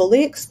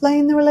fully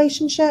explain the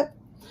relationship.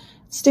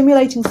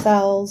 Stimulating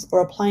cells or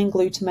applying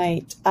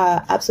glutamate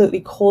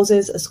absolutely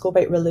causes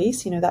ascorbate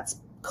release, that's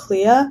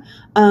clear,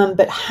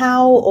 but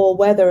how or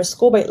whether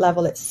ascorbate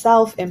level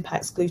itself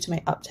impacts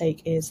glutamate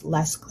uptake is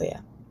less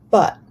clear.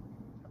 But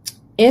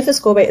if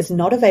ascorbate is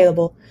not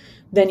available,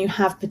 then you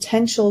have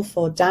potential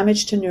for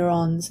damage to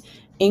neurons,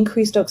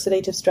 increased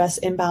oxidative stress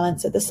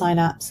imbalance at the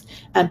synapse,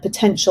 and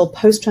potential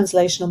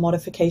post-translational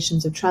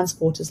modifications of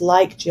transporters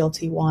like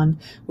GLT1,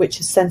 which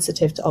is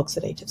sensitive to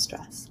oxidative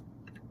stress.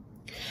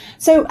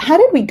 So how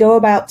did we go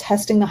about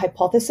testing the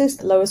hypothesis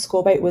that low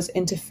ascorbate was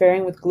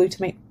interfering with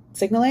glutamate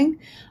signaling?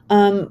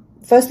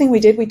 First thing we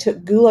did, we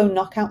took gulo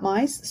knockout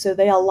mice. So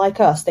they are like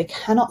us. They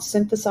cannot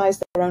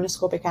synthesize their own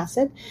ascorbic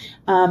acid.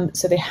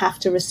 So they have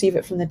to receive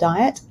it from the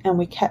diet. And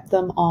we kept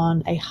them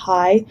on a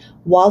high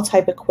wild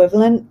type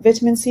equivalent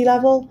vitamin C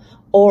level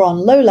or on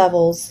low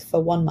levels for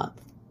 1 month.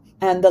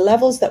 And the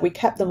levels that we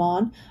kept them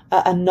on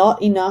are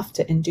not enough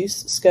to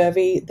induce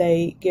scurvy.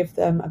 They give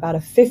them about a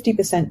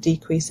 50%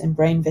 decrease in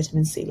brain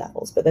vitamin C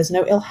levels, but there's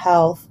no ill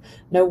health,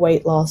 no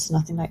weight loss,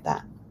 nothing like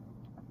that.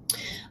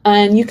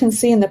 And you can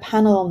see in the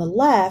panel on the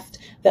left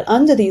that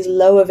under these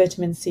lower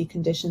vitamin C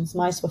conditions,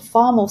 mice were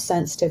far more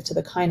sensitive to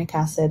the chinic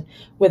acid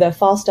with a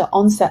faster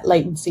onset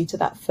latency to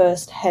that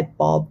first head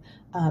bob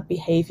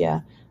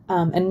behavior.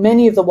 And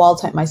many of the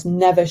wild-type mice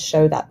never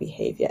show that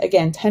behavior.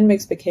 Again, 10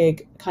 mg per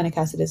kg chinic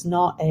acid is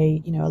not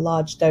a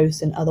large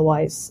dose in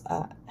otherwise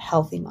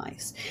healthy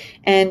mice.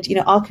 And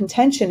our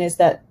contention is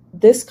that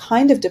this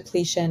kind of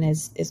depletion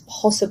is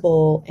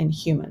possible in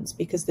humans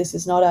because this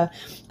is not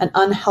an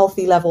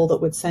unhealthy level that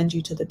would send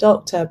you to the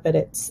doctor, but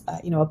it's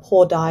a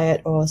poor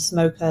diet or a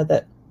smoker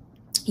that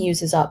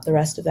uses up the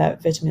rest of their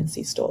vitamin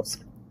C stores.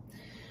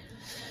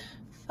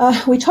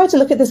 We tried to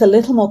look at this a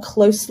little more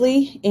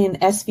closely in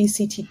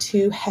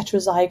SVCT2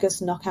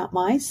 heterozygous knockout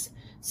mice.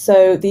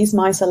 So these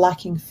mice are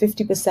lacking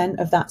 50%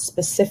 of that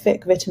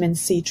specific vitamin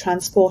C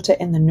transporter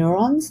in the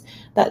neurons.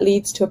 That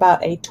leads to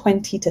about a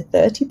 20 to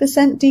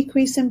 30%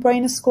 decrease in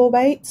brain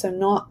ascorbate, so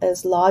not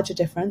as large a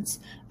difference,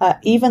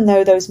 even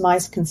though those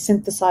mice can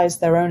synthesize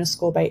their own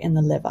ascorbate in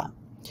the liver.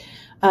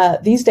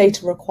 These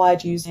data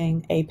required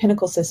using a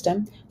Pinnacle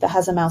system that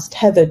has a mouse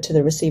tethered to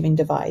the receiving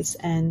device,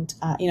 and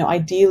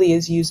ideally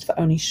is used for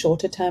only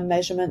shorter term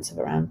measurements of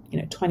around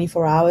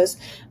 24 hours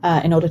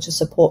in order to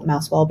support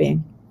mouse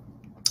well-being.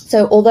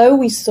 So although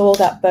we saw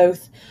that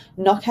both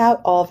knockout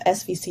of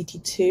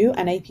SVCT2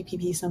 and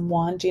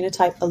APPPSM1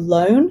 genotype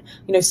alone,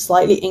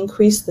 slightly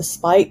increased the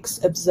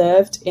spikes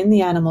observed in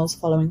the animals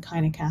following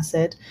kynic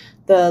acid,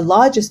 the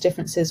largest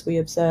differences we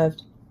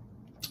observed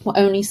were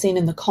only seen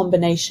in the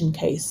combination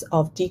case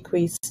of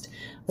decreased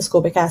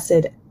ascorbic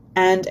acid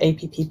and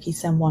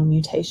APPPSM1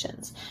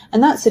 mutations.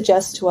 And that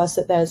suggests to us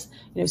that there's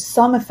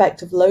some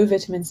effect of low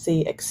vitamin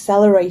C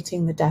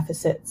accelerating the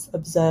deficits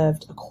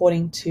observed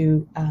according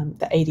to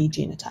the AD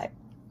genotype.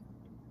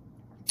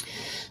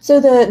 So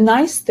the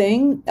nice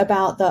thing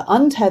about the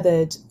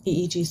untethered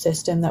EEG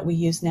system that we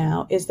use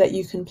now is that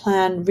you can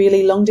plan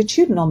really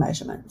longitudinal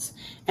measurements.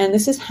 And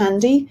this is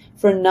handy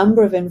for a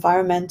number of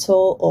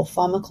environmental or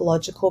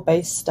pharmacological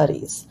based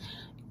studies.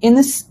 In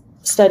this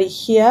study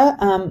here,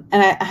 and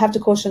I have to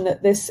caution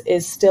that this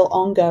is still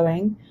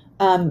ongoing,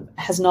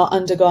 has not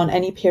undergone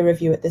any peer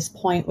review at this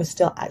point. We're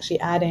still actually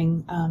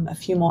adding a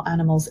few more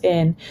animals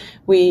in.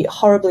 We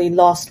horribly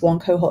lost one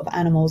cohort of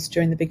animals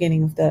during the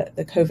beginning of the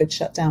COVID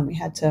shutdown. We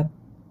had to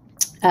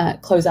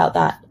close out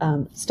that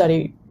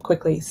study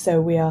quickly,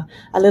 so we are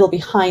a little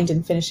behind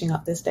in finishing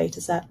up this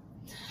data set.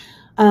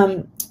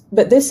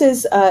 But this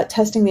is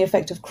testing the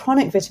effect of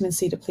chronic vitamin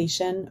C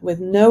depletion with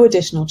no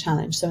additional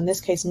challenge, so in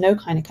this case no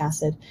kynic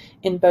acid,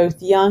 in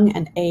both young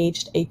and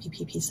aged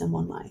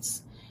APPPSM1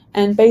 mice.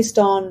 And based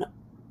on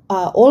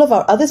all of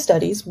our other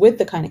studies with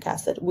the kynic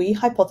acid, we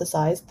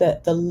hypothesized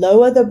that the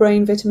lower the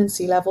brain vitamin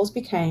C levels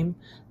became,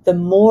 the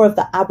more of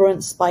the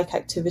aberrant spike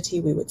activity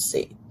we would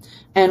see.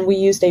 And we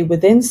used a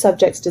within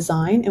subjects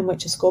design in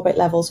which ascorbate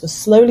levels were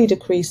slowly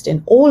decreased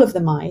in all of the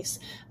mice,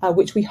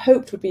 which we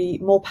hoped would be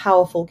more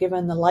powerful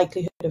given the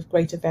likelihood of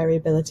greater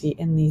variability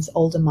in these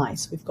older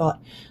mice. We've got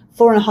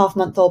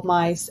 4.5-month-old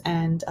mice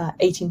and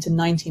 18 to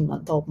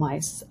 19-month-old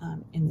mice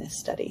in this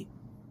study.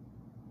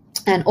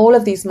 And all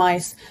of these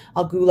mice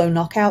are gulo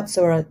knockouts,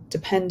 so are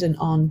dependent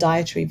on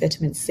dietary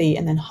vitamin C,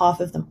 and then half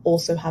of them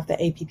also have the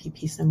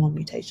APPPSM1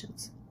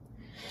 mutations.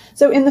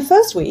 So in the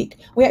first week,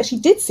 we actually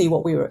did see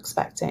what we were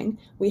expecting.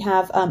 We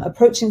have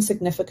approaching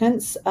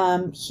significance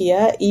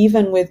here,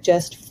 even with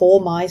just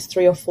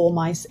 3 or 4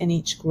 mice in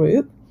each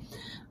group.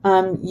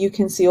 You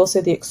can see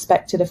also the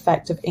expected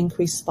effect of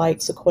increased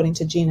spikes according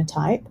to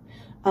genotype.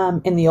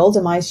 In the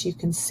older mice, you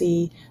can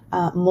see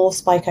more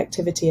spike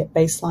activity at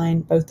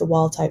baseline, both the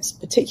wild types,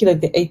 particularly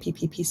the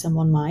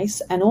APPPSM1 mice,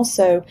 and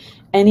also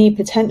any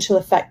potential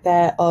effect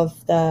there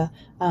of the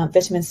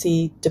vitamin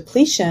C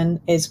depletion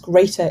is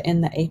greater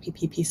in the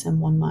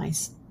APPPSM1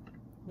 mice.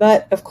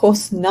 But of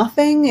course,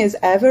 nothing is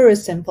ever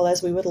as simple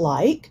as we would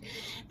like.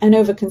 And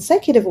over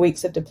consecutive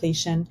weeks of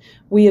depletion,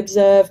 we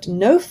observed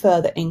no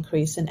further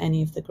increase in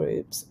any of the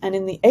groups. And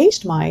in the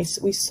aged mice,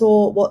 we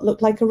saw what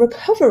looked like a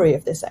recovery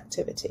of this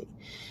activity.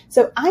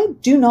 So I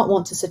do not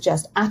want to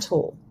suggest at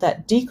all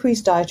that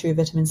decreased dietary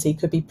vitamin C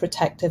could be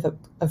protective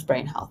of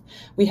brain health.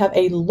 We have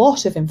a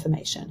lot of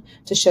information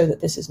to show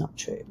that this is not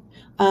true.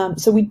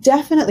 So we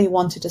definitely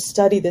wanted to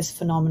study this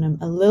phenomenon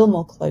a little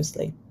more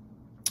closely.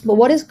 But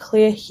what is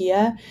clear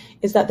here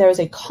is that there is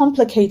a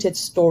complicated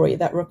story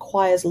that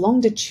requires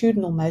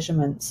longitudinal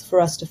measurements for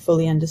us to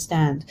fully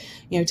understand.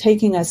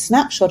 Taking a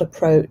snapshot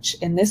approach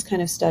in this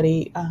kind of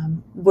study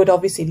would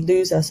obviously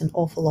lose us an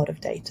awful lot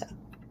of data.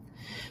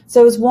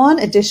 So as one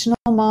additional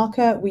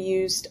marker, we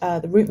used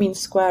the root mean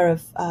square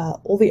of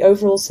all the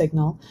overall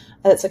signal.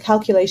 It's a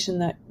calculation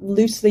that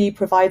loosely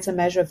provides a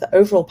measure of the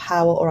overall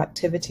power or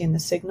activity in the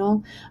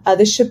signal.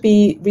 This should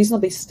be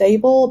reasonably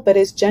stable, but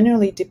is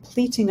generally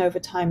depleting over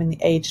time in the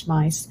aged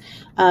mice,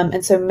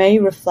 and so may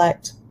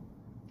reflect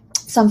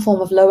some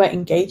form of lower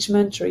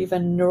engagement or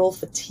even neural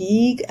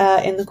fatigue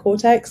in the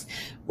cortex.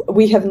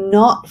 We have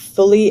not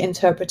fully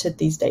interpreted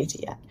these data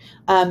yet.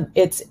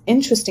 It's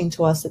interesting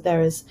to us that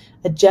there is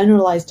a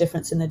generalized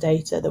difference in the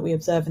data that we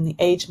observe in the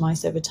aged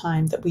mice over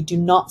time that we do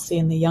not see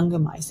in the younger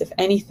mice. If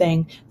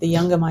anything, the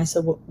younger mice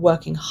are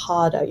working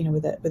harder,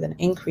 with an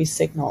increased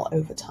signal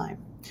over time.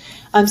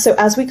 So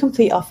as we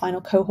complete our final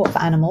cohort of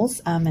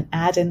animals and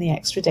add in the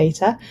extra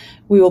data,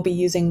 we will be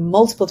using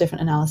multiple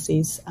different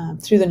analyses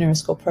through the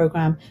NeuroScore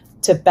program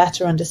to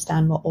better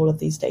understand what all of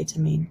these data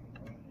mean.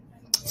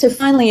 So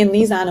finally, in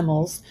these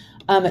animals,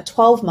 at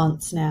 12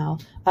 months now,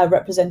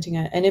 representing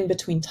an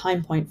in-between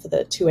time point for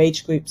the 2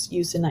 age groups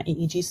used in that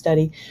EEG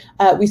study,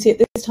 we see at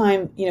this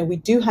time, we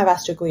do have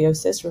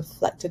astrogliosis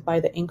reflected by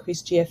the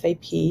increased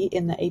GFAP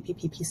in the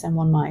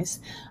APPPSM1 mice.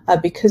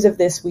 Because of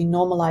this, we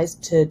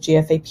normalized to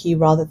GFAP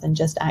rather than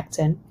just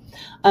actin.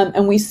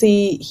 And we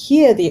see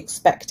here the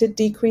expected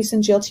decrease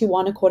in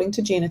GLT1 according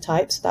to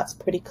genotype, so that's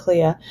pretty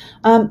clear.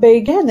 But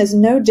again, there's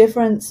no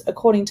difference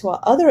according to our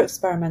other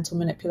experimental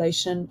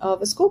manipulation of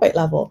ascorbate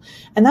level.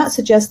 And that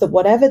suggests that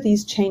whatever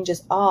these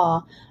changes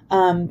are,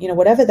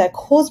 whatever they're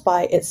caused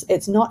by,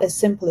 it's not as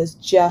simple as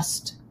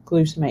just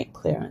glutamate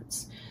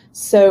clearance.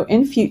 So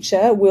in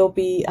future, we'll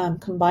be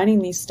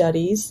combining these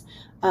studies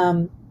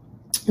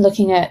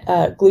looking at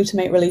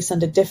glutamate release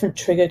under different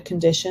triggered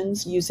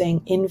conditions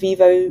using in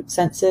vivo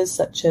sensors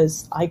such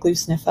as iGlu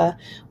sniffer.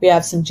 We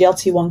have some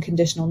GLT1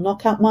 conditional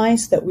knockout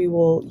mice that we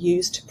will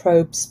use to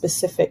probe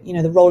specific,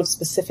 the role of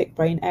specific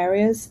brain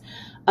areas.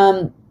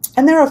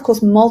 And there are, of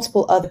course,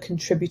 multiple other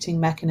contributing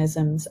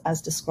mechanisms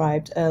as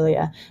described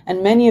earlier,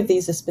 and many of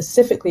these are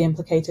specifically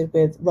implicated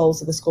with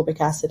roles of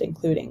ascorbic acid,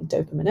 including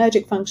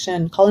dopaminergic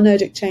function,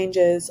 cholinergic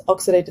changes,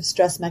 oxidative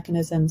stress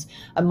mechanisms,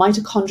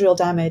 mitochondrial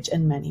damage,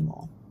 and many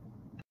more.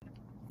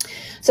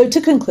 So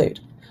to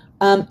conclude,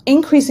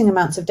 increasing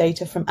amounts of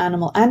data from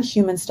animal and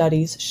human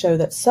studies show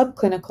that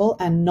subclinical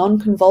and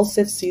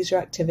non-convulsive seizure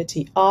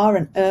activity are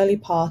an early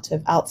part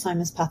of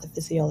Alzheimer's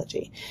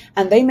pathophysiology,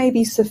 and they may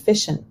be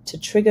sufficient to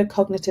trigger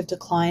cognitive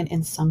decline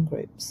in some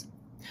groups.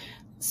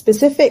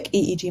 Specific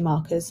EEG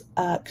markers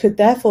could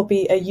therefore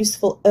be a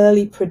useful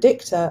early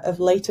predictor of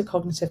later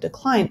cognitive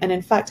decline, and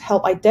in fact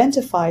help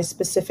identify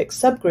specific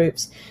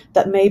subgroups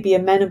that may be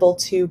amenable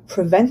to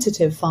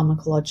preventative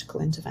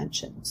pharmacological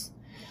interventions.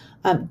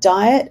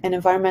 Diet and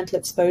environmental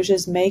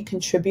exposures may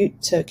contribute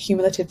to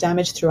cumulative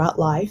damage throughout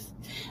life,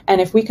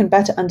 and if we can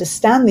better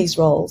understand these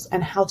roles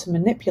and how to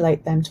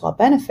manipulate them to our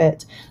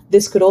benefit,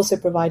 this could also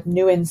provide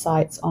new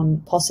insights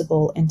on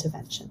possible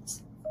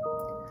interventions.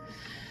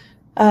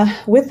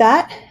 With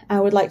that, I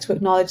would like to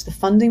acknowledge the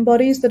funding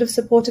bodies that have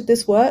supported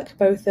this work,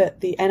 both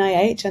at the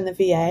NIH and the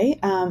VA,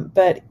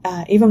 but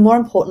even more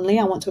importantly,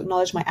 I want to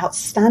acknowledge my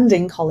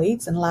outstanding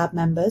colleagues and lab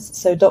members.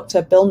 So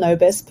Dr. Bill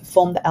Nobis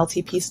performed the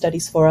LTP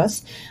studies for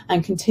us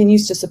and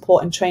continues to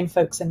support and train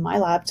folks in my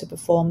lab to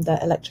perform the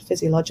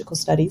electrophysiological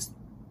studies.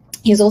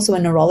 He is also a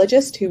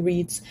neurologist who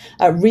reads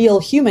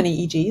real human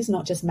EEGs,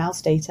 not just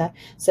mouse data,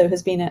 so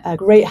has been a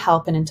great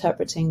help in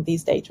interpreting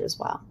these data as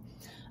well.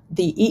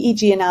 The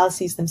EEG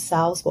analyses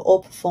themselves were all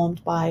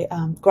performed by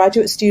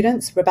graduate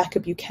students, Rebecca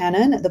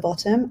Buchanan at the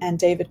bottom and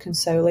David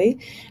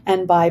Consoli,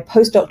 and by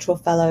postdoctoral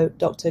fellow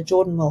Dr.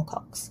 Jordan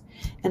Wilcox.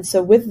 And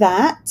so with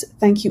that,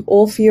 thank you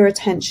all for your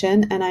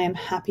attention, and I am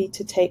happy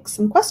to take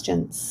some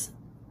questions.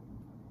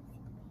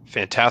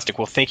 Fantastic.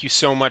 Well, thank you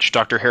so much,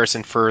 Dr.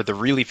 Harrison, for the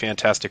really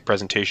fantastic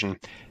presentation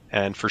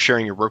and for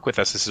sharing your work with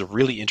us. This is a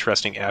really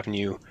interesting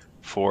avenue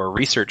for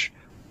research.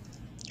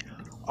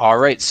 All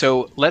right,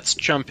 so let's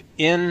jump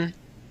in.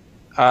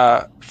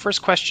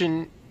 First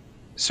question,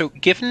 so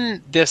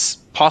given this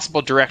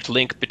possible direct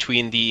link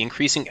between the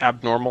increasing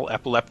abnormal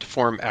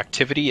epileptiform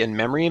activity and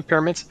memory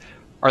impairments,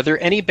 are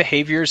there any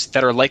behaviors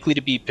that are likely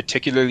to be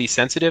particularly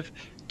sensitive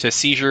to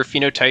seizure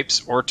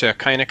phenotypes or to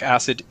kyanic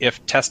acid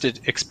if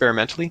tested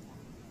experimentally?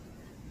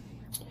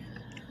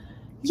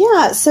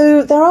 Yeah,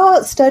 so there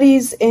are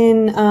studies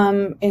in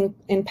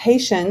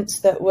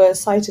patients that were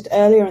cited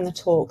earlier in the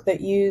talk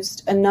that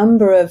used a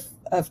number of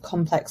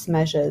complex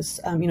measures,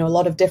 a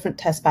lot of different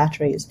test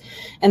batteries,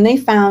 and they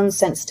found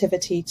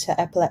sensitivity to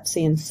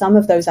epilepsy in some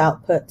of those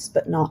outputs,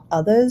 but not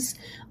others.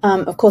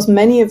 Of course,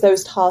 many of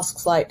those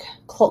tasks like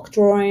clock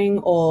drawing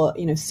or,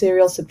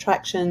 serial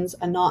subtractions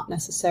are not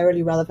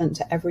necessarily relevant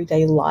to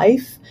everyday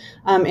life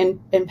in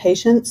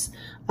patients.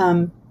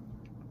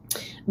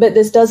 But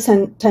this does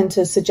tend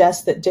to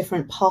suggest that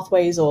different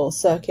pathways or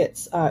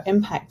circuits are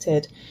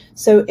impacted.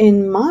 So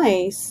in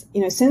mice,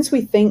 since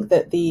we think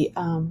that the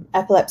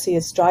epilepsy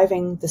is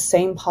driving the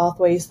same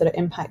pathways that are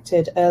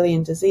impacted early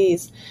in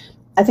disease,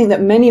 I think that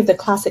many of the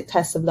classic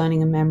tests of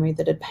learning and memory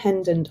that are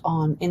dependent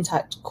on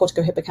intact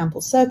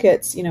corticohippocampal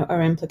circuits,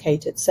 are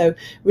implicated. So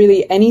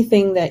really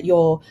anything that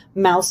your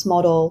mouse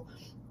model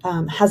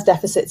has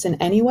deficits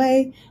in any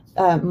way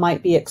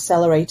might be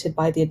accelerated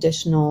by the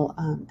additional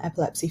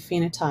epilepsy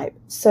phenotype.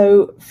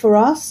 So for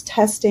us,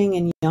 testing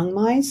in young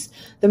mice,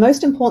 the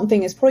most important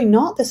thing is probably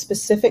not the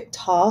specific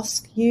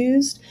task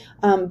used,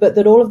 but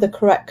that all of the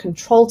correct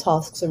control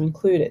tasks are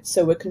included.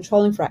 So we're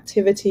controlling for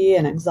activity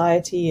and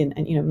anxiety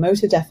and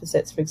motor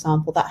deficits, for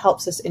example. That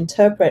helps us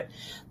interpret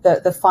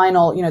the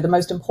final, the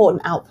most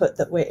important output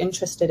that we're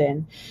interested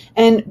in.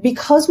 And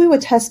because we were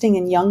testing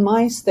in young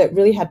mice that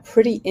really had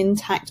pretty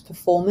intact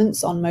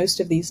performance on most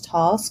of these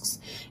tasks,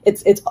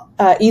 it's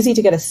easy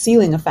to get a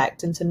ceiling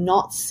effect and to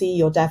not see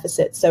your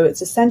deficits. So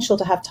it's essential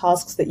to have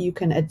tasks that you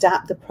can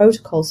adapt the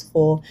protocols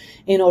for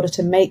in order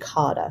to make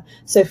harder.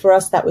 So for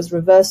us, that was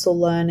reversal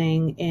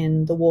learning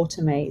in the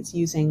water maze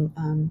using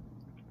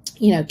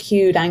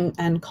cued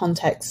and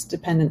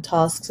context-dependent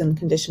tasks and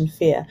conditioned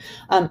fear.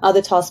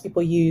 Other tasks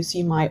people use,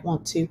 you might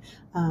want to,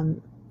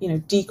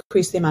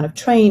 decrease the amount of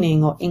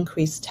training or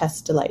increase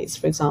test delays,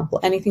 for example.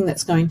 Anything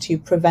that's going to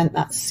prevent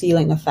that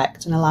ceiling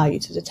effect and allow you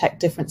to detect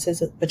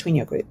differences between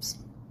your groups.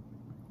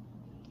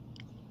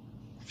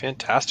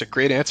 Fantastic,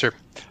 great answer.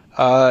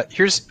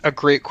 Here's a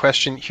great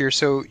question here.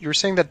 So you were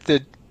saying that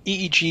the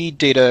EEG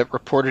data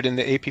reported in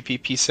the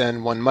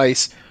APP-PSEN1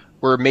 mice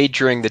were made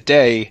during the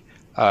day,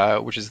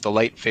 which is the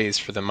light phase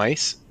for the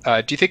mice.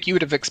 Do you think you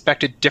would have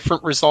expected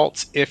different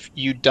results if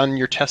you'd done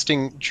your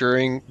testing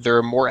during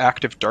their more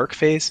active dark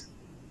phase?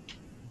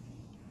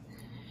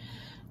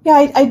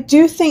 Yeah, I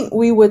do think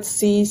we would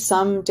see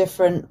some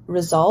different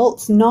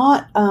results,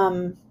 not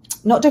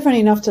not different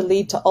enough to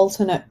lead to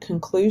alternate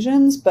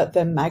conclusions, but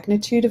the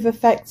magnitude of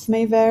effects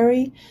may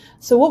vary.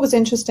 So what was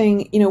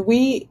interesting,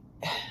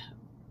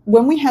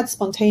 when we had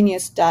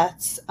spontaneous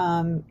deaths,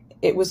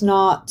 it was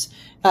not,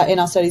 in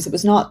our studies, it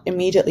was not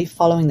immediately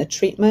following the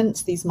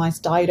treatment. These mice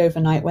died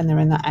overnight when they're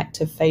in their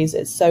active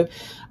phases. So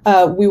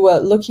we were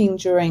looking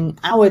during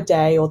our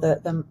day, or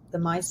the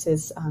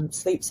mice's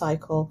sleep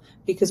cycle,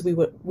 because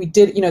we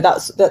did,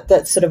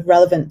 that's sort of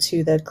relevant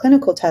to the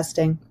clinical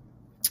testing.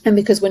 And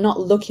because we're not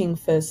looking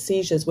for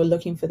seizures, we're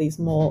looking for these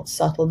more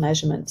subtle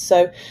measurements.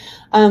 So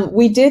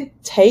we did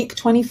take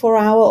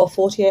 24-hour or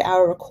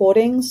 48-hour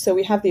recordings. So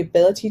we have the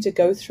ability to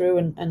go through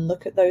and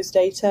look at those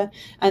data.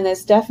 And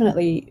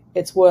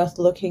it's worth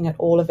looking at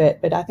all of it.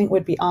 But I think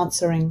we'd be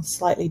answering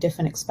slightly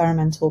different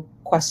experimental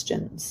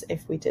questions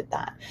if we did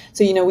that.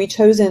 So, we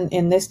chose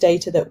in this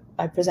data that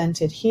I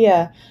presented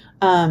here,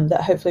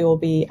 that hopefully will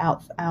be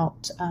out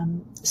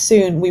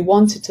soon. We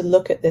wanted to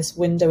look at this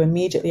window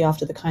immediately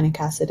after the chinic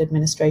acid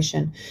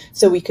administration,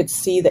 so we could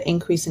see the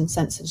increase in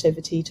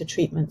sensitivity to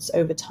treatments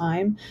over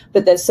time.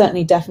 But there's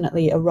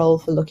definitely a role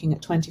for looking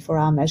at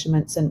 24-hour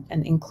measurements and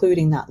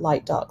including that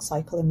light-dark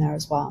cycle in there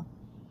as well.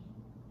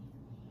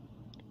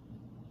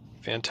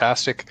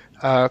 Fantastic.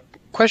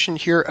 Question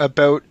here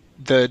about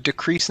the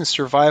decrease in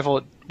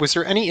survival. Was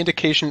there any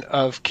indication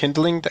of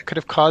kindling that could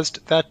have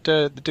caused that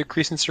the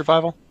decrease in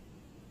survival?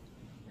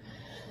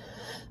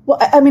 Well,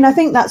 I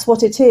think that's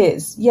what it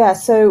is. Yeah.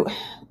 So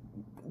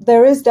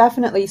there is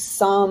definitely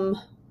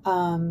some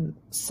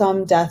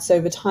deaths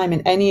over time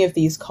in any of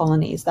these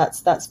colonies.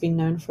 That's been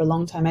known for a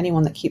long time.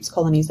 Anyone that keeps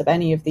colonies of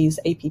any of these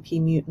APP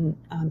mutant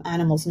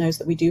animals knows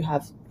that we do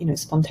have,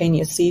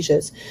 spontaneous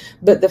seizures.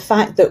 But the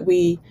fact that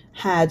we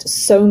had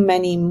so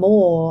many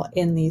more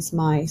in these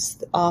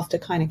mice after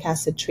chinic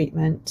acid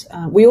treatment,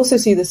 we also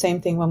see the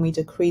same thing when we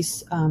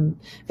decrease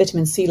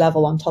vitamin C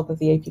level on top of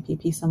the APP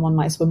PSM1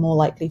 mice. We're more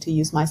likely to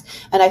use mice.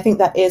 And I think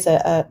that is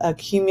a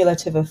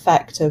cumulative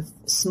effect of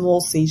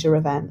small seizure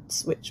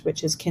events,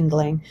 which is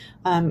kindling,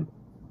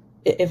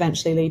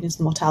 eventually leading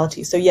to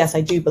mortality. So yes,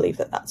 I do believe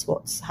that that's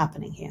what's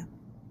happening here.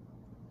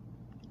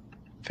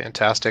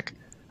 Fantastic.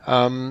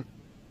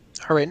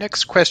 All right,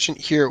 next question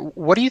here.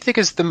 What do you think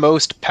is the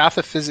most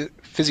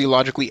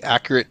pathophysiologically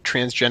accurate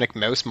transgenic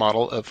mouse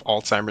model of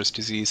Alzheimer's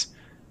disease?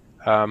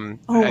 I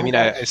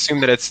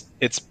assume that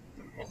it's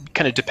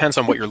kind of depends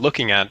on what you're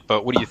looking at,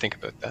 but what do you think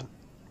about that?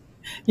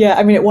 Yeah,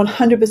 it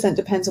 100%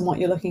 depends on what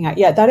you're looking at.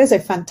 Yeah, that is a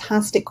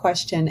fantastic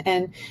question.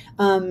 And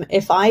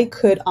if I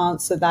could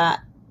answer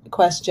that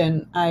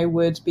question, I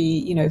would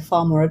be,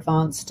 far more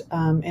advanced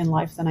in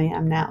life than I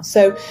am now.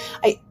 So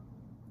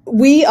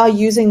we are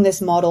using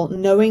this model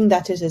knowing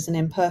that it is an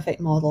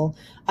imperfect model,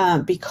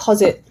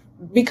 because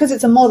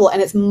it's a model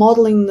and it's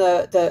modeling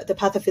the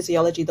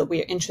pathophysiology that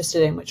we're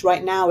interested in, which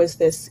right now is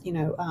this,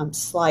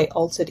 slight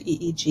altered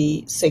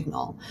EEG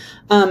signal.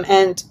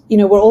 And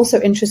we're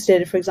also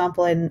interested, for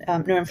example, in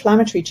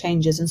neuroinflammatory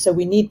changes. And so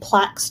we need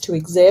plaques to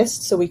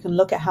exist so we can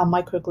look at how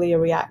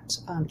microglia react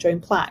during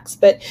plaques.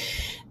 But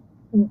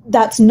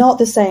that's not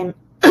the same.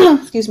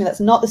 Excuse me, that's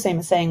not the same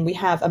as saying we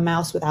have a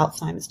mouse with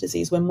Alzheimer's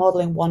disease. We're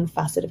modeling one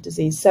facet of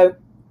disease. So,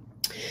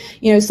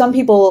 some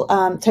people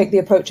take the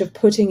approach of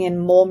putting in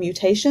more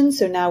mutations.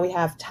 So now we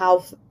have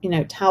tau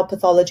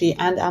pathology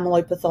and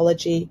amyloid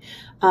pathology.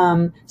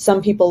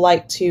 Some people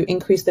like to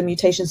increase the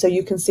mutation so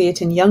you can see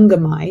it in younger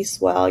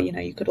mice. Well,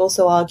 you could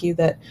also argue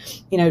that,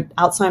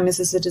 Alzheimer's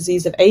is a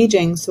disease of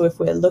aging. So if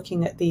we're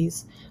looking at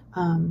these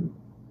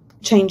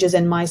changes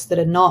in mice that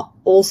are not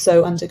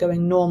also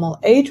undergoing normal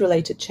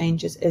age-related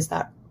changes, is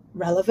that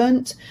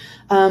relevant?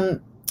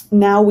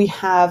 Now we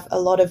have a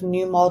lot of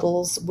new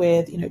models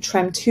with,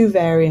 TREM2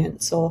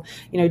 variants or,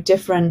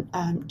 different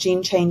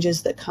gene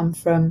changes that come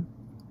from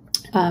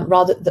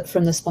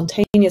from the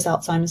spontaneous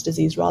Alzheimer's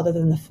disease rather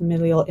than the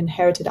familial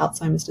inherited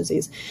Alzheimer's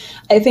disease.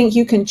 I think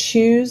you can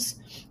choose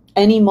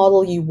any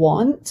model you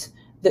want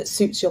that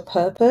suits your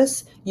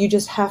purpose. You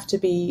just have to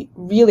be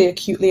really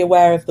acutely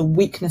aware of the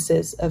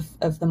weaknesses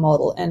of the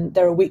model. And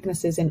there are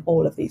weaknesses in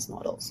all of these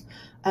models.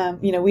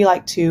 We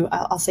like to,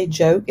 I'll say,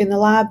 joke in the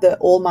lab that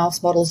all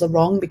mouse models are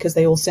wrong because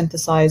they all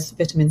synthesize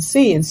vitamin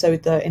C. And so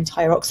the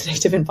entire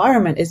oxidative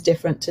environment is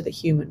different to the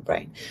human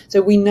brain.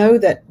 So we know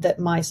that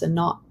mice are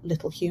not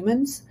little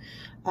humans.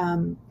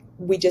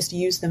 We just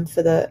use them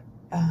for the,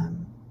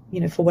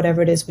 for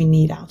whatever it is we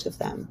need out of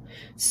them.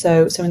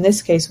 So in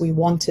this case, we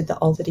wanted the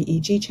altered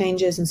EEG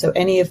changes. And so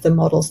any of the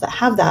models that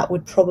have that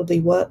would probably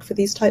work for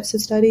these types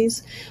of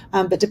studies.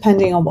 But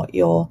depending on what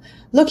you're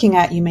looking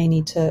at, you may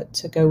need to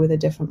go with a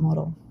different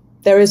model.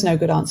 There is no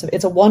good answer.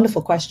 It's a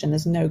wonderful question.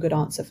 There's no good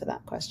answer for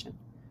that question.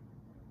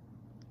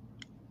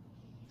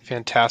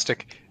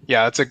 Fantastic.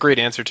 Yeah, it's a great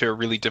answer to a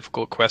really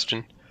difficult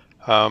question.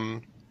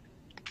 All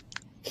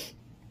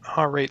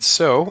right,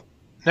 so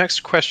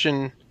next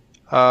question.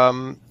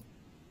 All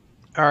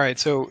right,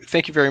 so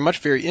thank you very much.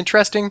 Very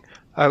interesting.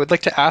 I would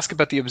like to ask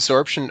about the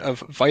absorption of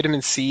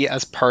vitamin C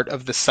as part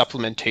of the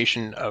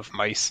supplementation of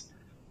mice,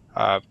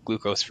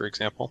 glucose, for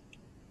example.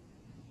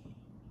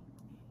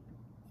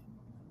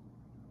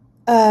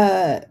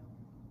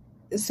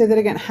 say that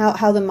again.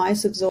 How the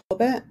mice absorb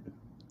it?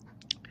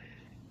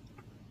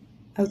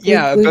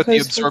 Yeah, about the Glucose,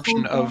 for absorption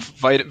example. of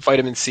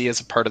vitamin C as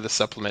a part of the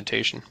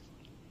supplementation.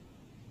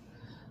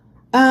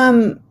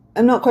 I'm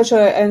not quite sure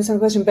I understand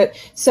the question, but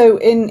so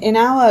in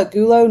our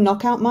gulo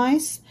knockout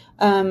mice,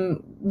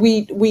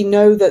 we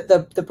know that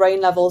the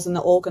brain levels and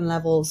the organ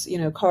levels,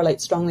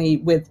 correlate strongly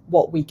with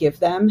what we give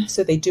them.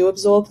 So they do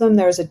absorb them.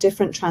 There is a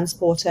different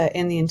transporter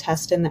in the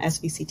intestine, the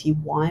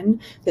SVCT1,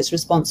 that's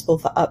responsible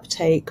for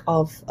uptake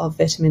of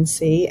vitamin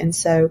C, and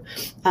so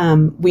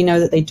we know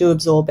that they do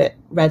absorb it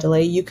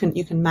readily. You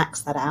can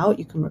max that out.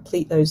 You can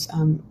replete those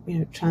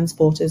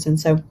transporters, and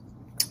so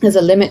there's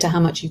a limit to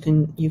how much you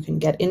can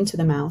get into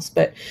the mouse,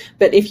 but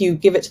if you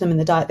give it to them in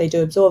the diet, they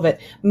do absorb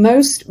it.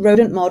 Most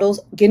rodent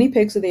models, guinea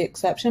pigs are the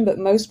exception, but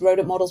most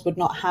rodent models would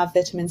not have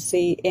vitamin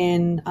C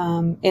in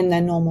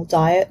their normal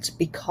diet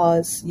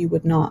because you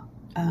would not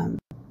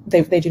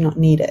they do not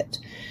need it.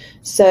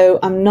 So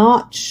I'm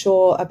not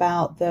sure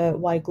about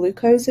why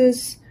glucose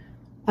is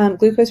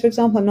glucose, for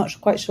example. I'm not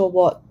quite sure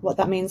what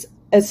that means.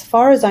 As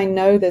far as I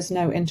know, there's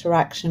no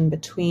interaction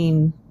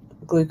between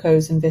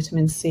glucose and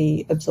vitamin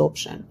C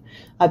absorption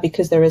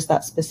because there is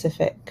that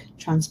specific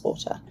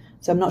transporter.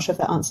 So I'm not sure if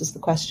that answers the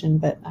question,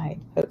 but I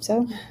hope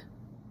so.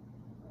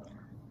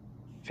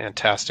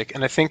 Fantastic.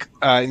 And I think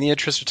in the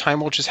interest of time,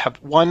 we'll just have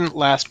one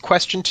last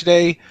question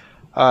today.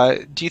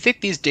 Do you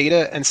think these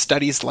data and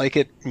studies like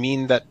it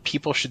mean that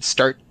people should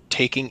start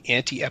taking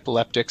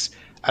anti-epileptics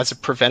as a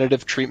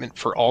preventative treatment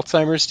for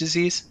Alzheimer's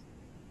disease?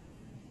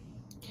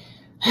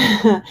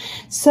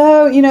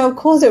 So, of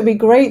course, it would be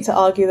great to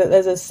argue that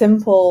there's a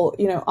simple,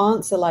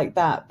 answer like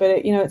that. But,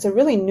 it's a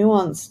really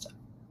nuanced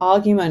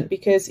argument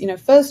because,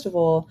 first of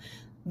all,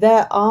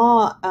 there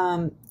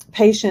are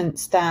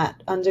patients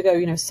that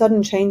undergo,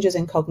 sudden changes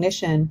in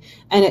cognition,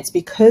 and it's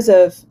because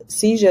of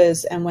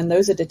seizures. And when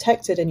those are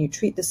detected and you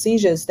treat the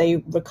seizures,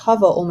 they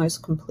recover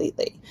almost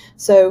completely.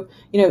 So,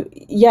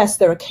 yes,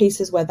 there are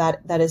cases where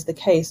that is the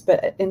case.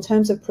 But in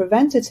terms of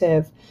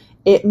preventative,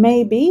 it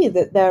may be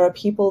that there are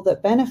people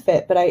that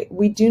benefit, but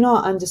we do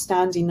not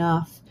understand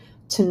enough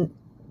to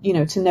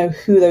know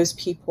who those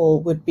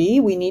people would be.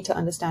 We need to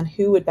understand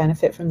who would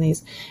benefit from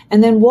these.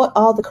 And then what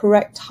are the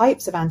correct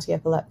types of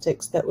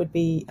anti-epileptics that would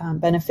be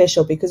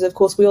beneficial? Because, of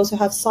course, we also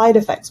have side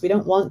effects. We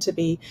don't want to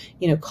be,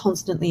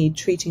 constantly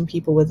treating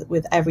people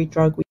with every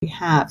drug we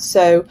have.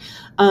 So,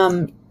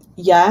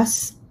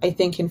 yes, I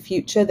think in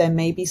future there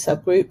may be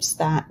subgroups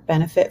that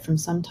benefit from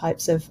some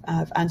types of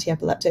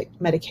anti-epileptic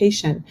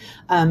medication.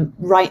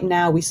 Right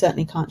now, we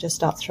certainly can't just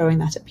start throwing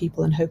that at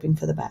people and hoping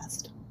for the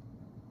best.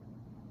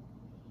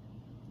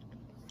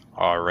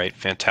 All right,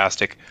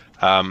 fantastic.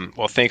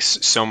 Well, thanks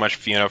so much,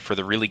 Fiona, for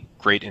the really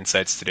great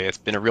insights today. It's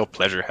been a real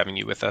pleasure having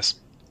you with us.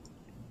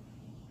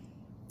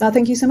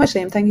 Thank you so much,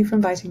 Liam. Thank you for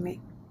inviting me.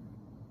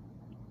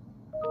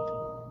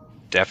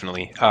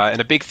 Definitely.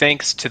 And a big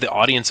thanks to the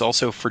audience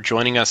also for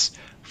joining us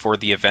for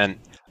the event.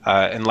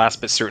 And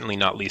last but certainly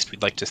not least,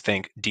 we'd like to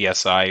thank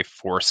DSI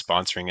for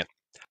sponsoring it.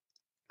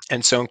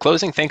 And so in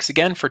closing, thanks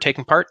again for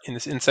taking part in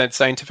this Inside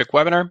Scientific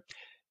webinar,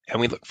 and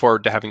we look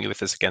forward to having you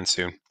with us again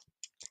soon.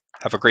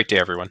 Have a great day,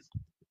 everyone.